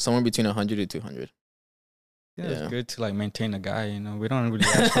maybe And like somewhere between 100 to 200. Yeah, Yeah. it's good to like maintain a guy. We don't really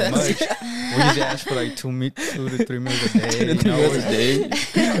ask for much. We usually ask for like 2 to 3 meals a day. 2 to 3 meals a day.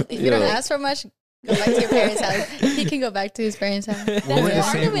 If you don't Yeah. ask for much, go back to your parents' house. He can go back to his parents' house. We That's wear the the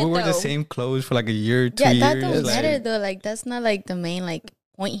same. We argument, wear the though. same clothes for like a year, 2 Yeah, years. that don't like- matter though. Like that's not like the main like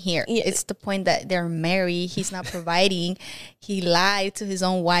point here. Yeah. It's the point that they're married. He's not providing. He lied to his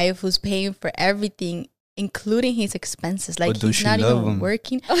own wife, who's paying for everything, including his expenses. Like But does he's she not love even him?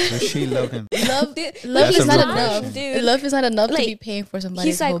 working. Does she love him? Love, Dude, love That's is a not real enough. question. Dude. Love is not enough to Like, be paying for somebody.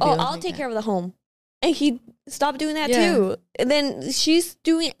 He's like, oh, I'll take care of the home, and he stopped doing that Yeah. too. And then she's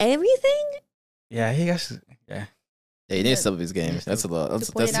doing everything. Yeah, he has. Yeah, Yeah, he needs to step up his game. That's a lot. To That's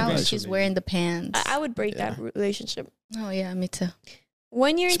point too out, much. she's wearing the pants. I would break Yeah. that relationship. Oh yeah, me too.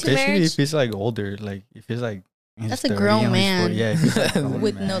 When you're into especially marriage, if he's like older. Like if he's like in his That's a 30 grown and he's 40, man. Yeah, if he's like a grown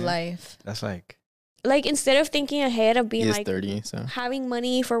With no man, life. That's like like instead of thinking ahead of He being is like 30, so having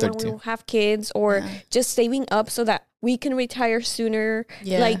money for when 32. we have kids or Yeah. just saving up so that we can retire sooner.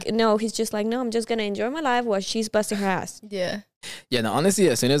 Yeah. Like, no, he's just like, no, I'm just gonna enjoy my life while she's busting her ass. Yeah. yeah. No, honestly,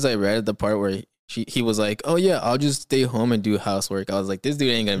 as soon as I read the part where he was like, oh yeah, I'll just stay home and do housework, I was like, this dude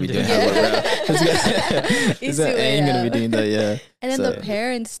ain't gonna be doing Yeah. housework, bro. He's This guy doing ain't gonna be it. doing that. Yeah. And then So- the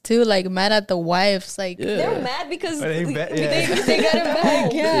parents too, like mad at the wives, like Yeah. They're mad because But they they, bet- yeah. they got him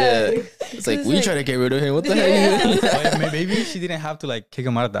back. Yeah. Yeah. It's like It's we like- try to get rid of him. What the heck? Or maybe she didn't have to like kick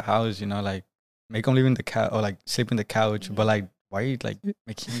him out of the house. Like make him live in the couch or like sleep in the couch. But like why you like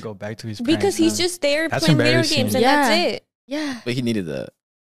make him go back to his Because parents' he's house? just there That's playing video embarrassing. games and Yeah. that's it. yeah, But he needed that.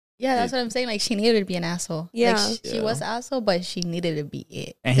 yeah. That's what I'm saying. Like she needed to be an asshole. Yeah. like, she Yeah. was asshole, but she needed to be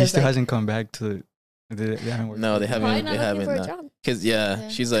it. and he 'Cause, still like, hasn't come back to. They haven't worked. No, they together. Probably haven't. not They looking haven't. for a No. job. Cause yeah, Yeah.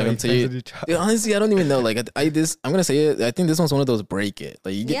 she's like, So he until you. finds a new job. Dude, honestly, I don't even know. Like, I'm gonna say it. I think this one's one of those break it.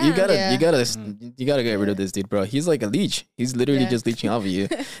 Like, you Yeah. gotta, Yeah. you gotta get rid of this dude, bro. He's like a leech. He's literally Yeah. just leeching off of you.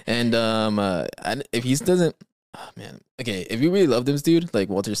 And and if he doesn't, oh, man, okay, if you really love this dude, like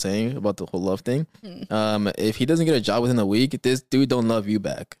Walter's saying about the whole love thing, if he doesn't get a job within a week, this dude don't love you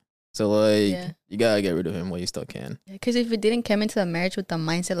back. So like, Yeah. you gotta get rid of him while you still can. Because if you didn't come into the marriage with the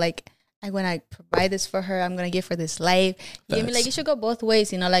mindset like I'm gonna provide this for her, I'm gonna give her this life. You get me? Like Facts. it should go both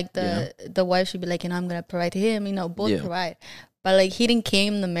ways. Like the wife should be like, I'm gonna provide to him. Both Yeah. provide. But like he didn't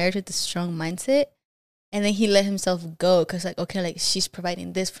came in the marriage with a strong mindset, and then he let himself go because like okay, like she's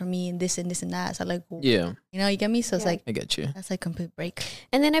providing this for me and this and this and that. So like Yeah, you get me? So it's Yeah. like I get you. that's like complete break.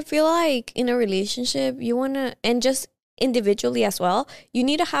 And then I feel like in a relationship, you want to, and just individually as well, you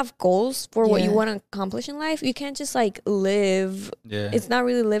need to have goals for what you Yeah. want to accomplish in life. You can't just like live. Yeah. It's not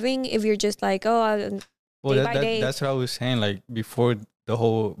really living if you're just like, oh, Well, day by day. that's what I was saying. Like before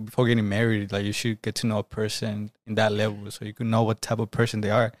getting married, like you should get to know a person in that level, so you can know what type of person they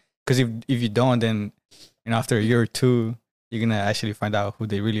are. Because if you don't, then after a year or two, you're gonna actually find out who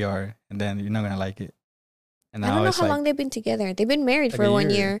they really are, and then you're not gonna like it. And I now don't know it's how like, long they've been together. They've been married Like for a 1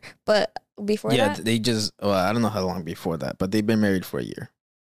 year. year, but before Yeah, that, they just. Well, I don't know how long before that, but they've been married for a year.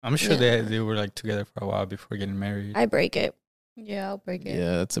 I'm sure Yeah. they were like together for a while before getting married. I break it. Yeah, I'll break it.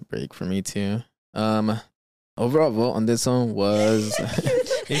 Yeah, that's a break for me too. Overall vote on this one was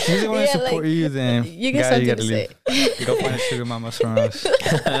If she doesn't want to Yeah, support like, you, then you get guys, something you to gotta say. leave. Go find a sugar mama somewhere else.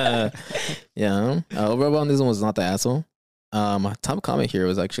 yeah. Overall vote on this one was not the asshole. Top comment here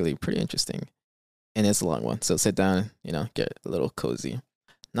was actually pretty interesting, and it's a long one. So sit down, get a little cozy.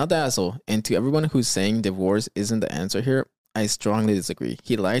 Not the asshole. And to everyone who's saying divorce isn't the answer here, I strongly disagree.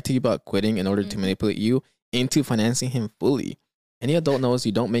 He lied to you about quitting in order to Mhm. manipulate you into financing him fully. Any adult knows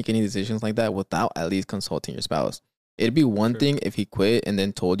you don't make any decisions like that without at least consulting your spouse. It'd be one True. thing if he quit and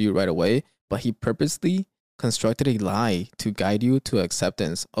then told you right away, but he purposely constructed a lie to guide you to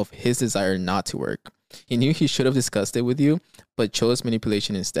acceptance of his desire not to work. He knew he should have discussed it with you, but chose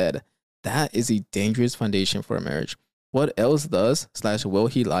manipulation instead. That is a dangerous foundation for a marriage. What else does/will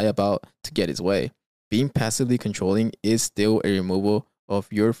he lie about to get his way? Being passively controlling is still a removal of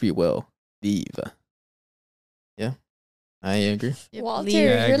your free will. Leave. Yeah, I agree. Walter,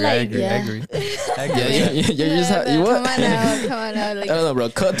 Yeah, you're I like, agree. yeah. I agree. I agree. You're just you what? Come on now. Like, I don't know, bro.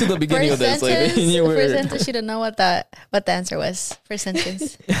 Cut to the beginning of this. Like, you were, first sentence, she don't know what the answer was. First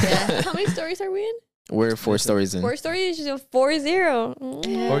sentence. Yeah. how many stories are we in? We're 4 stories in. 4 stories is 4-0.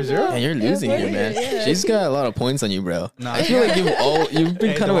 4-0? And you're losing here, man. Yeah. She's got a lot of points on you, bro. No, I feel like you've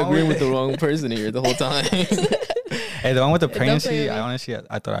been Hey, kind the of one agreeing with with the wrong person here the whole time. Hey, the one with the Don't pregnancy, play with I me. honestly,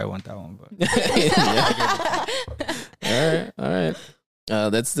 I thought I won that one, but Yeah. All right.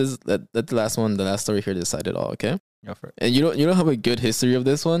 That's the last one. The last story here decided all. Okay. go for it. And you don't have a good history of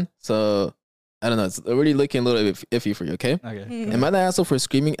this one, so I don't know. It's already looking a little bit iffy for you. Okay. Okay. Am I the asshole for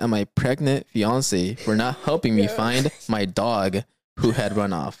screaming at my pregnant fiance for not helping me find my dog who had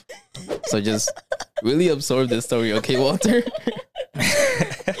run off? So just really absorb this story, okay, Walter?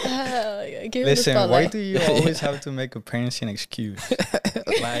 Give Listen, it the why spotlight. do you always have to make a pregnancy an excuse?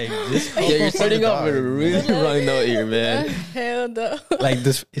 Like this. Yeah, you're starting off with a really wrong note here, man. Hell no. Like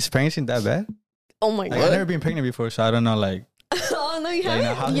this is pregnancy that bad? Oh my Like, god. I've never been pregnant before, so I don't know. Like, Oh no, you like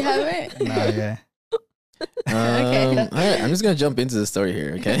haven't. You haven't? Nah, yeah. Okay. All right, I'm just gonna jump into the story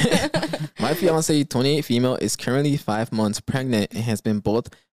here, okay? My fiance, 28 female, is currently 5 months pregnant and has been both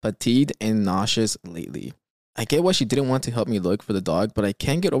fatigued and nauseous lately. I get why she didn't want to help me look for the dog, but I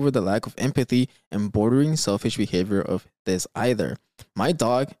can't get over the lack of empathy and bordering selfish behavior of this either. My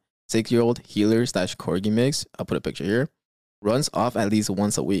dog, 6-year-old healer / corgi mix, I'll put a picture here, runs off at least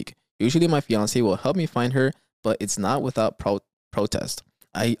once a week. Usually my fiance will help me find her, but it's not without protest.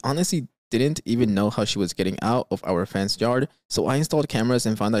 I honestly didn't even know how she was getting out of our fenced yard, so I installed cameras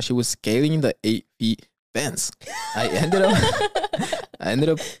and found that she was scaling the 8 feet fence. I ended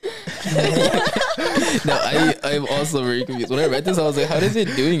up no, I'm also very confused. When I read this, I was like, how is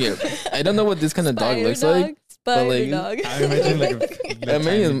it doing it? I don't know what this kind of dog looks like. Spider like- dog. I imagine like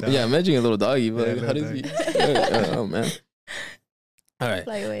Imagine a little doggy, but Yeah, like, how does little he? Oh man. All right.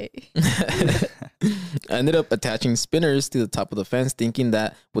 Flyweight. I ended up attaching spinners to the top of the fence, thinking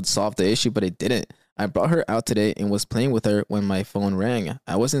that would solve the issue, but it didn't. I brought her out today and was playing with her when my phone rang.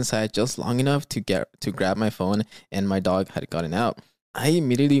 I was inside just long enough to grab my phone, and my dog had gotten out. I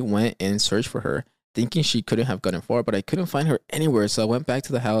immediately went and searched for her, thinking she couldn't have gotten far, but I couldn't find her anywhere, so I went back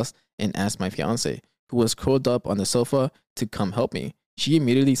to the house and asked my fiance, who was curled up on the sofa, to come help me. She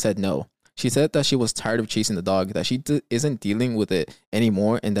immediately said no. She said that she was tired of chasing the dog, that she isn't dealing with it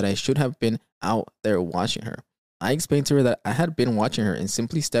anymore, and that I should have been out there watching her. I explained to her that I had been watching her and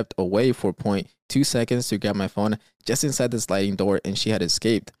simply stepped away for 0.2 seconds to grab my phone just inside the sliding door, and she had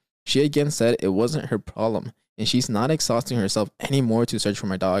escaped. She again said it wasn't her problem, and she's not exhausting herself anymore to search for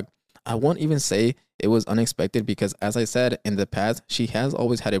my dog. I won't even say it was unexpected because, as I said in the past, she has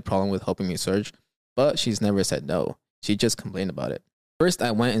always had a problem with helping me search, but she's never said no. She just complained about it. First,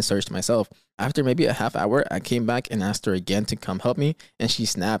 I went and searched myself. After maybe a half hour, I came back and asked her again to come help me, and she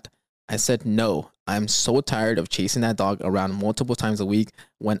snapped. I said no. I'm so tired of chasing that dog around multiple times a week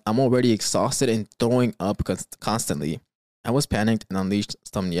when I'm already exhausted and throwing up constantly. I was panicked and unleashed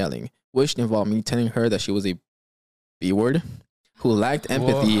some yelling, which involved me telling her that she was a B-word who lacked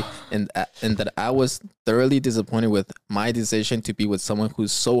empathy and that I was thoroughly disappointed with my decision to be with someone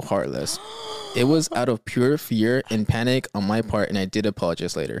who's so heartless. It was out of pure fear and panic on my part, and I did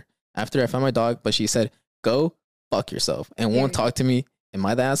apologize later. After I found my dog, but she said, go fuck yourself and won't talk to me. Am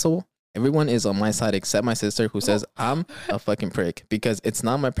I the asshole? Everyone is on my side except my sister, who says I'm a fucking prick because it's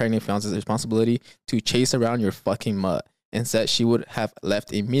not my pregnant fiance's responsibility to chase around your fucking mutt, and said she would have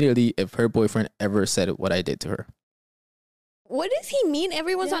left immediately if her boyfriend ever said what I did to her. What does he mean?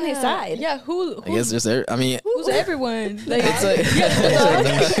 Everyone's on his side. Yeah, I guess there's there. I mean, who's everyone? Like, it's like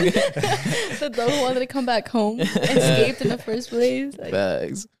the dog who wanted to come back home, escaped in the first place. Like,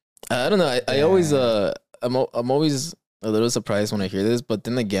 bags. I don't know. I always I'm always a little surprised when I hear this, but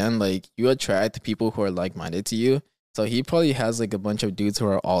then again, like, you attract people who are like-minded to you. So he probably has like a bunch of dudes who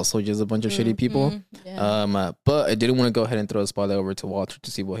are also just a bunch of shitty people. yeah. But I didn't want to go ahead and throw a spotlight over to Walter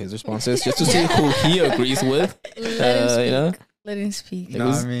to see what his response is, just to see who he agrees with. Let him speak. You know, Let him speak. It No,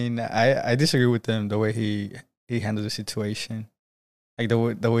 was- I mean, I disagree with him the way he handled the situation. Like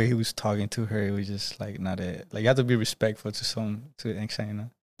the way he was talking to her, it was just like not it. Like, you have to be respectful to an extent, you know.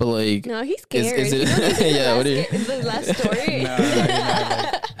 but like, No, he's scared. is it- You know this is Yeah, the what do you- last, the last story. No, you're not,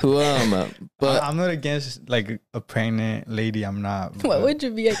 like, who but I'm not against like a pregnant lady. I'm not. Why but- would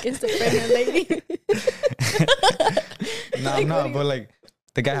you be against a pregnant lady? No, I'm not. But like,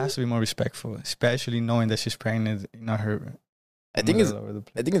 the guy has to be more respectful, especially knowing that she's pregnant. You know, her. I think it's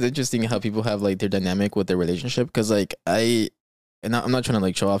interesting how people have like their dynamic with their relationship, because like I'm not trying to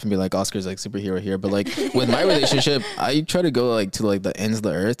like show off and be like Oscar's like superhero here, but like with my relationship, I try to go like to like the ends of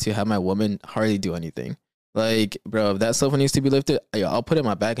the earth to have my woman hardly do anything. Like, bro, if that sofa needs to be lifted, I'll put it in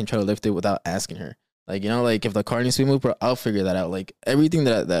my back and try to lift it without asking her. Like, you know, like if the car needs to be moved, bro, I'll figure that out. Like everything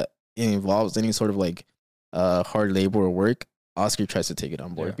that involves any sort of like hard labor or work, Oscar tries to take it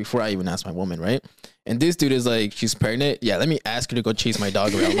on board Yeah. before I even ask my woman, right? And this dude is like, she's pregnant. Yeah, let me ask her to go chase my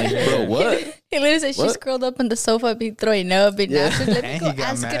dog around. Like, bro, what? He literally said she's What? curled up on the sofa, be throwing up, and Yeah. now she's let me And go he got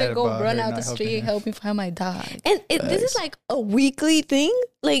ask her mad to go about run her out the not street helping and her. help me find my dog. And this is like a weekly thing.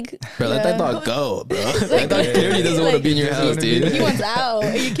 Like, Bro, let that dog go, bro. That dog clearly doesn't want to be in your Doesn't house, wanna be dude. there. He wants out,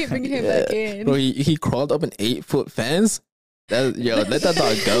 and you keep bringing him back in. Bro, he crawled up an 8-foot fence. Let that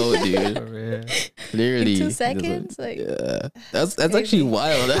dog go, dude. For real. Literally. In 2 He just seconds? Like, yeah. That's actually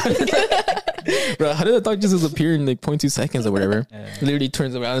wild. Bro, how did the dog just disappear in like 0.2 seconds or whatever? Yeah. Literally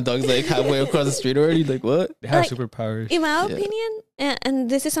turns around, the dog's like halfway across the street already. Like, what? They have Like, superpowers. in my Yeah. opinion, and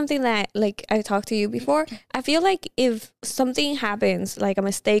this is something that like I talked to you before, I feel like if something happens, like a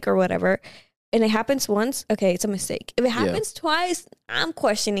mistake or whatever, and it happens once, okay, it's a mistake. If it happens twice, I'm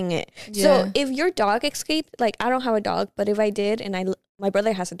questioning it. Yeah. So if your dog escaped, like I don't have a dog, but if I did, and my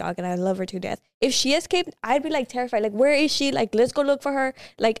brother has a dog and I love her to death, if she escaped, I'd be like terrified. Like, where is she? Like, let's go look for her.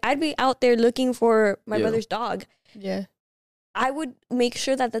 Like, I'd be out there looking for my Yeah. brother's dog. yeah. I would make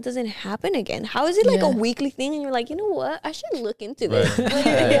sure that doesn't happen again. How is it like Yeah. a weekly thing and you're like, you know what? I should look into this. Right. Like,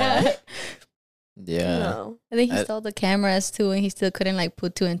 Yeah. Yeah. No. I think he I- stole the cameras too, and he still couldn't like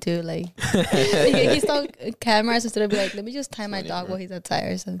put 2 and 2. Like, he stole cameras instead of be like, let me just tie my Funny, dog bro. while he's outside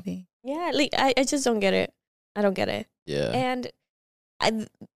or something. Yeah, like I just don't get it. I don't get it. Yeah. And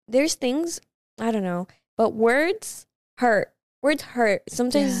there's things, I don't know, but words hurt. Words hurt.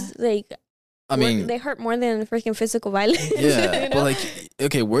 Sometimes like I mean, they hurt more than freaking physical violence. yeah. you know? But like,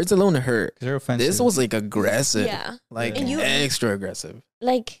 okay, words alone hurt. They're offensive. This was like aggressive. yeah. Like And you- extra aggressive.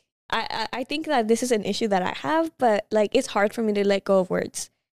 Like I think that this is an issue that I have, but like it's hard for me to let go of words.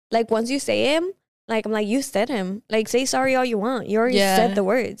 Like once you say him, like I'm like, you said him. Like say sorry all you want. You already Yeah. said the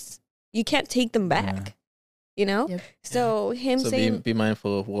words. You can't take them back. Yeah. You know? Yep. So him So saying be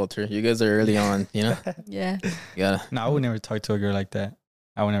mindful of Walter. You guys are early on, you know? Yeah. You gotta No, I would never talk to a girl like that.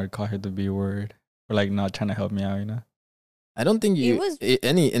 I would never call her the B word or like not trying to help me out, you know? I don't think you was- in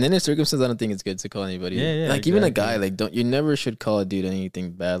any circumstance. I don't think it's good to call anybody. Yeah, like even a guy, exactly. like you never should call a dude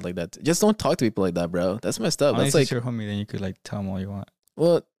anything bad like that. Just don't talk to people like that, bro. That's messed up. Unless That's it's like, your homie, then you could like tell him all you want.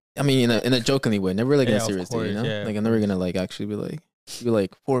 well, I mean, in a jokingly way, never like in Yeah, a of serious way, you know. course, yeah, Like of I'm never gonna like actually be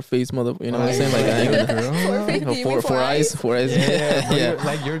like four face mother. You know what I'm saying? Like I ain't your gonna. girl. Four-faced, No, you mean four eyes, four eyes. Yeah, but yeah.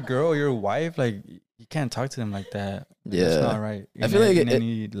 like your girl, your wife, like you can't talk to them like that. Like, Yeah. that's not right. I feel like in it-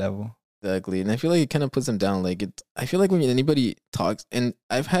 any level. Exactly, and I feel like it kind of puts them down. Like it, I feel like when anybody talks, and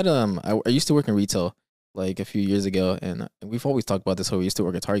I've had I used to work in retail like a few years ago, and we've always talked about this. How we used to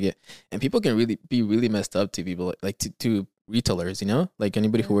work at Target, and people can really be really messed up to people like to retailers, you know, like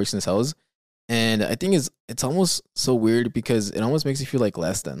anybody who works in sales. And I think it's almost so weird because it almost makes you feel like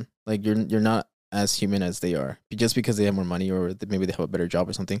less than, like you're not as human as they are just because they have more money or maybe they have a better job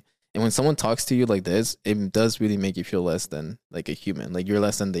or something. And when someone talks to you like this, it does really make you feel less than like a human. Like you're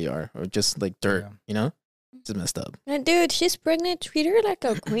less than they are, or just like dirt, Yeah. you know? It's messed up. And dude, she's pregnant. Treat her like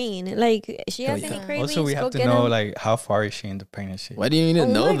a queen. Like she has Oh, any yeah. cravings, Also, we go have to get know 'em. like how far is she in the pregnancy? Why do you need to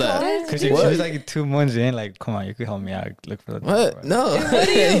Oh know my that? God. Because if she What? was like 2 months in, like, come on, you could help me out. Look for the What? No. What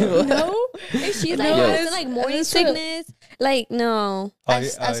do you know? If she's like, No, has like morning it's true. sickness, like no.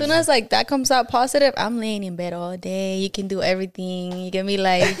 As soon as like that comes out positive, I'm laying in bed all day. You can do everything. You can be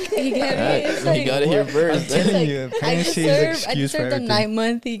like, you get me. It's You like, got it here I'm first. telling like, you, I pregnancy is an deserve excuse for the everything. 9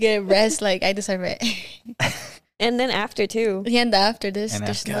 month. You get rest. Like I deserve it. And then after too. And after this, And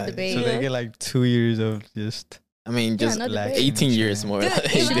there's after- no God, debate. So they get like 2 years of just I mean, just no like debate. 18 years more. Dude, It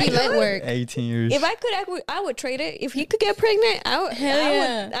should be light work. 18 years. If I could, I would trade it. If you could get pregnant, Hell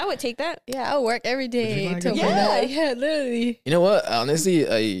yeah. I would take that. Yeah, I'll work every day wanna till get my pregnant? life. Yeah, literally. You know what?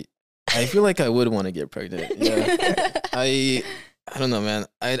 Honestly, I feel like I would want to get pregnant. Yeah. I don't know, man.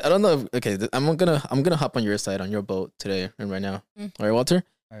 I don't know. Okay, I'm gonna hop on your side, on your boat today and right now. Mm. All right, Walter.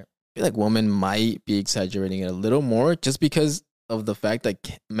 All right. I feel like women might be exaggerating it a little more just because of the fact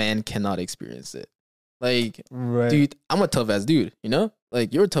that man cannot experience it. Like, right. dude, I'm a tough ass dude. You know,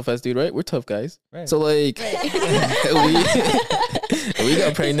 like you're a tough ass dude, right? We're tough guys. Right. So like, we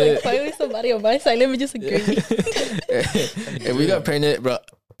got pregnant. Like, finally somebody on my side. Let me just agree. And we got pregnant, bro.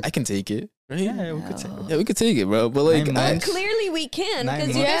 I can take it, right? yeah, we could say. Yeah, we could take it, bro. But like, 9 I, months. Clearly, we can 9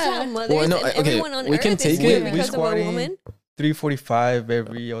 because you months. guys Yeah. have mothers Well, no, and okay, everyone on we earth can is take here it. We because of a squatting woman. 3:45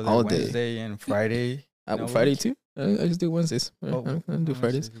 every other All day. Wednesday and Friday. No, Friday we- too. I just do Wednesdays. I Oh, don't do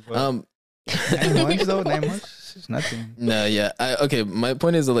Fridays. But 9 months though, 9 months is nothing. No, yeah. Okay, my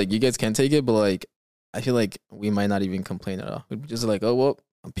point is that like you guys can take it, but like I feel like we might not even complain at all. We're just like, oh well,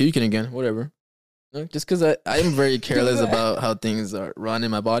 I'm puking again, whatever. No, just because I'm very careless about how things are run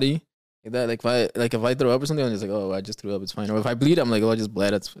in my body. Like that, like if I throw up or something, I'm just like, oh, I just threw up, it's fine. Or if I bleed, I'm like, oh, I just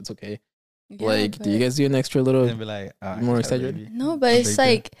bled, it's okay. Yeah, Like, do you but- guys do an extra little? And be like, More exaggerated? No, but A it's baby.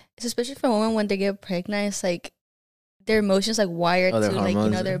 like, it's especially for women when they get pregnant, it's like their emotions like wired Oh, to their like, you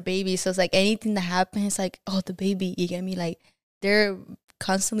hormones, know, their baby. So it's like anything that happens, it's like, oh, the baby, you get me? Like they're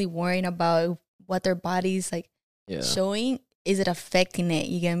constantly worrying about what their body's like Yeah. showing. Is it affecting it?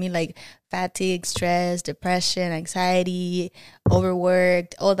 You get me? Like fatigue, stress, depression, anxiety,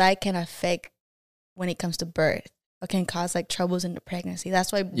 overworked, all that can affect when it comes to birth. Or can cause like troubles in the pregnancy.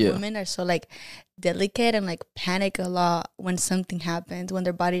 That's why Yeah. women are so like delicate and like panic a lot when something happens, when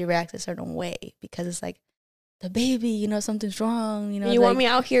their body reacts a certain way, because it's like the baby, you know, something's wrong. You know, You like, want me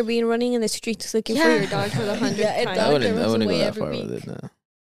out here being running in the streets looking for Yeah. your dog for the 100th Yeah, it time? does. I wouldn't runs go away that every far with week. it. No.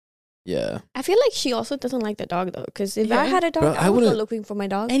 Yeah. I feel like she also doesn't like the dog though, because if I Yeah. had a dog, Bro, I I would go wouldn't- looking for my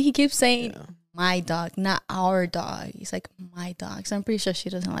dog. and he keeps saying Yeah. my dog, not our dog. He's like my dog. So I'm pretty sure she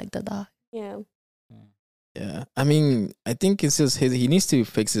doesn't like the dog. Yeah. Yeah. I mean, I think it's just he needs to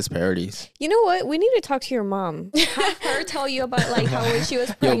fix his priorities. You know what? We need to talk to your mom. Have her tell you about like how when she was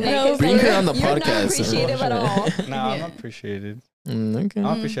Yo, pregnant. 'cause, bring like, her on the you're podcast. Not appreciative at all. No, Yeah. I'm appreciated. Okay. I'm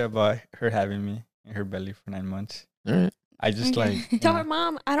Mhm. appreciative about her having me in her belly for 9 months. All right. I just like Tell her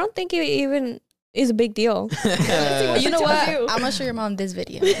mom. I don't think it even is a big deal. You know Tell what? you. I'm gonna show your mom this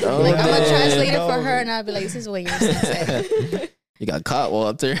video. Oh, like I'm gonna man. translate it No. for her, and I'll be like, "This is what your son said." You got caught,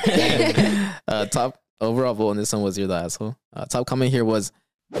 Walter. Top overall vote on this one was you're the asshole. Top comment here was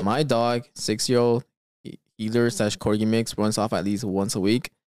my dog, 6-year-old healer / corgi mix runs off at least once a week.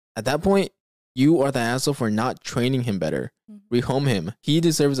 At that point, you are the asshole for not training him better. Rehome him. He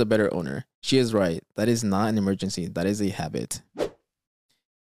deserves a better owner. She is right. That is not an emergency. That is a habit.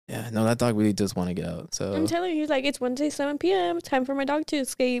 Yeah, no, that dog really does want to get out. So I'm telling you, like it's Wednesday, 7 p.m. Time for my dog to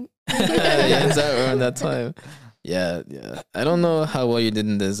escape. yeah, it's around that time. Yeah. I don't know how well you did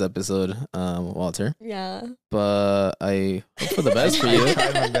in this episode, Walter, Yeah. but I hope for the best for you.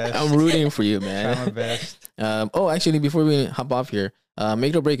 Try my best. I'm rooting for you, Try my man. best. Oh, actually, before we hop off here,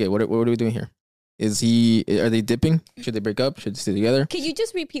 make it or break it. What are we doing here? Are they dipping? Should they break up? Should they stay together? Can you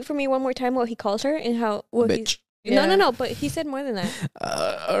just repeat for me one more time what he calls her and how? What Bitch. No. But he said more than that.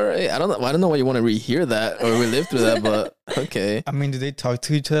 All right. I don't know why you want to rehear that or relive through that, but okay. I mean, do they talk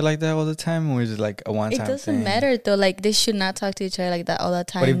to each other like that all the time, or is it like a one-time It doesn't thing? matter though. Like they should not talk to each other like that all the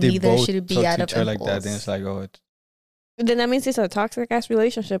time. But if they Neither both should it be talk out to of each other like that, impulse. then it's like, oh, Then that means it's a toxic ass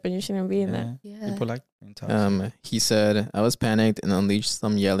relationship, and you shouldn't be in that. yeah. Yeah. People like being toxic. He said, I was panicked and unleashed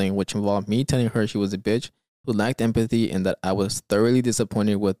some yelling, which involved me telling her she was a bitch who lacked empathy and that I was thoroughly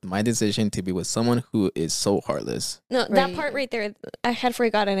disappointed with my decision to be with someone who is so heartless. No, that Right. part right there, I had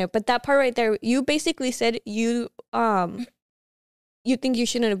forgotten it. But that part right there, you basically said you think you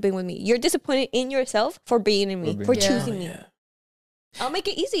shouldn't have been with me. You're disappointed in yourself for being in me, For for being- Yeah. choosing me. I'll make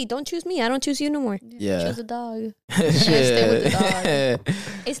it easy. Don't choose me. I don't choose you no more. Yeah. Choose a dog. Stay with the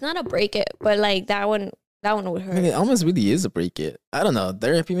It's not a break it, but like that one would I hurt. mean, it almost really is a break it. I don't know.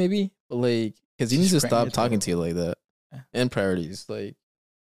 Therapy maybe, but like, because he needs to Just stop friends, talking bro. to you like that. Yeah. And priorities. Like,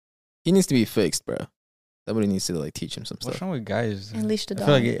 he needs to be fixed, bro. Somebody needs to like teach him some What's stuff. wrong with guys? Unleash the I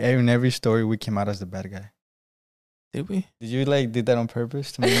feel like dog. in every story we came out as the bad guy. Did we? Did you like did that on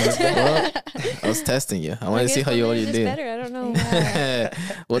purpose to make me look bad? Well, I was testing you. I want to see how you did. did. Better. I don't know. Yeah.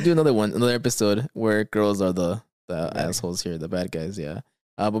 We'll do another episode where girls are the bad assholes here, the bad guys. Yeah.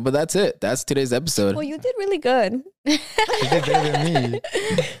 But that's it. That's today's episode. Well, you did really good. You did better than me.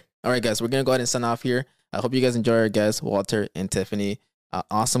 All right, guys, we're gonna go ahead and sign off here. I hope you guys enjoy our guests, Walter and Tiffany.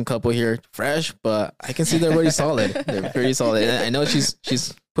 Awesome couple here, fresh, but I can see they're already solid. They're pretty solid. And I know she's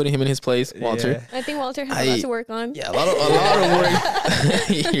putting him in his place, Walter. Yeah. I think Walter has a lot to work on. Yeah, a lot of work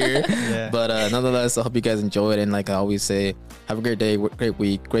here. Yeah. But nonetheless, I hope you guys enjoy it. And like I always say, have a great day, great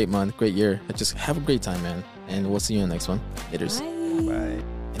week, great month, great year. Just have a great time, man. And we'll see you in the next one. Laters. Bye.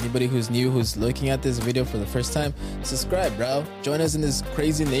 Anybody who's new, who's looking at this video for the first time, subscribe, bro. Join us in this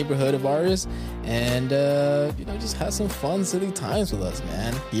crazy neighborhood of ours, and just have some fun, silly times with us,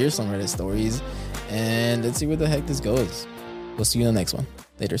 man. Hear some Reddit stories, and let's see where the heck this goes. We'll see you in the next one.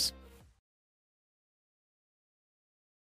 Laters.